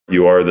people.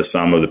 You are the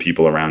sum of the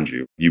people around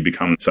you. You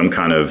become some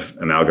kind of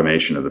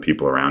amalgamation of the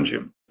people around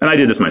you. And I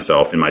did this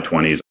myself in my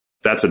 20s.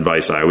 That's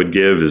advice I would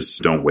give is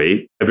don't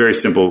wait. A very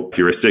simple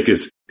heuristic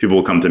is people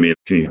will come to me,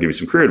 can you give me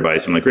some career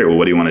advice? I'm like, great, well,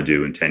 what do you want to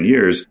do in 10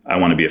 years? I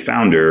want to be a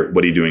founder.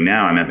 What are you doing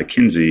now? I'm at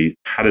McKinsey.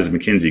 How does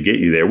McKinsey get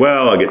you there?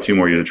 Well, I'll get 2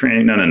 more years of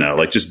training. No.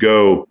 Like just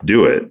go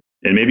do it.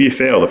 And maybe you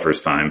fail the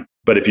first time.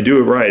 But if you do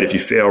it right, if you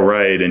fail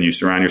right and you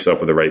surround yourself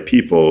with the right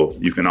people,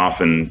 you can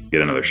often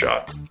get another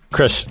shot.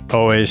 Chris,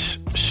 always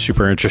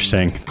super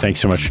interesting. Thanks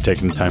so much for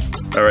taking the time.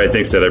 All right.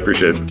 Thanks, Ted. I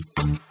appreciate it.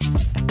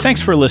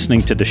 Thanks for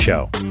listening to the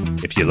show.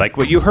 If you like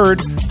what you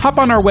heard, hop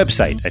on our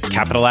website at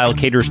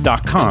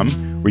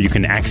capitalallocators.com, where you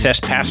can access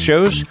past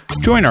shows,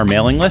 join our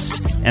mailing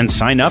list, and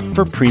sign up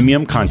for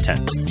premium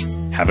content.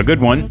 Have a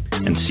good one,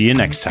 and see you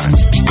next time.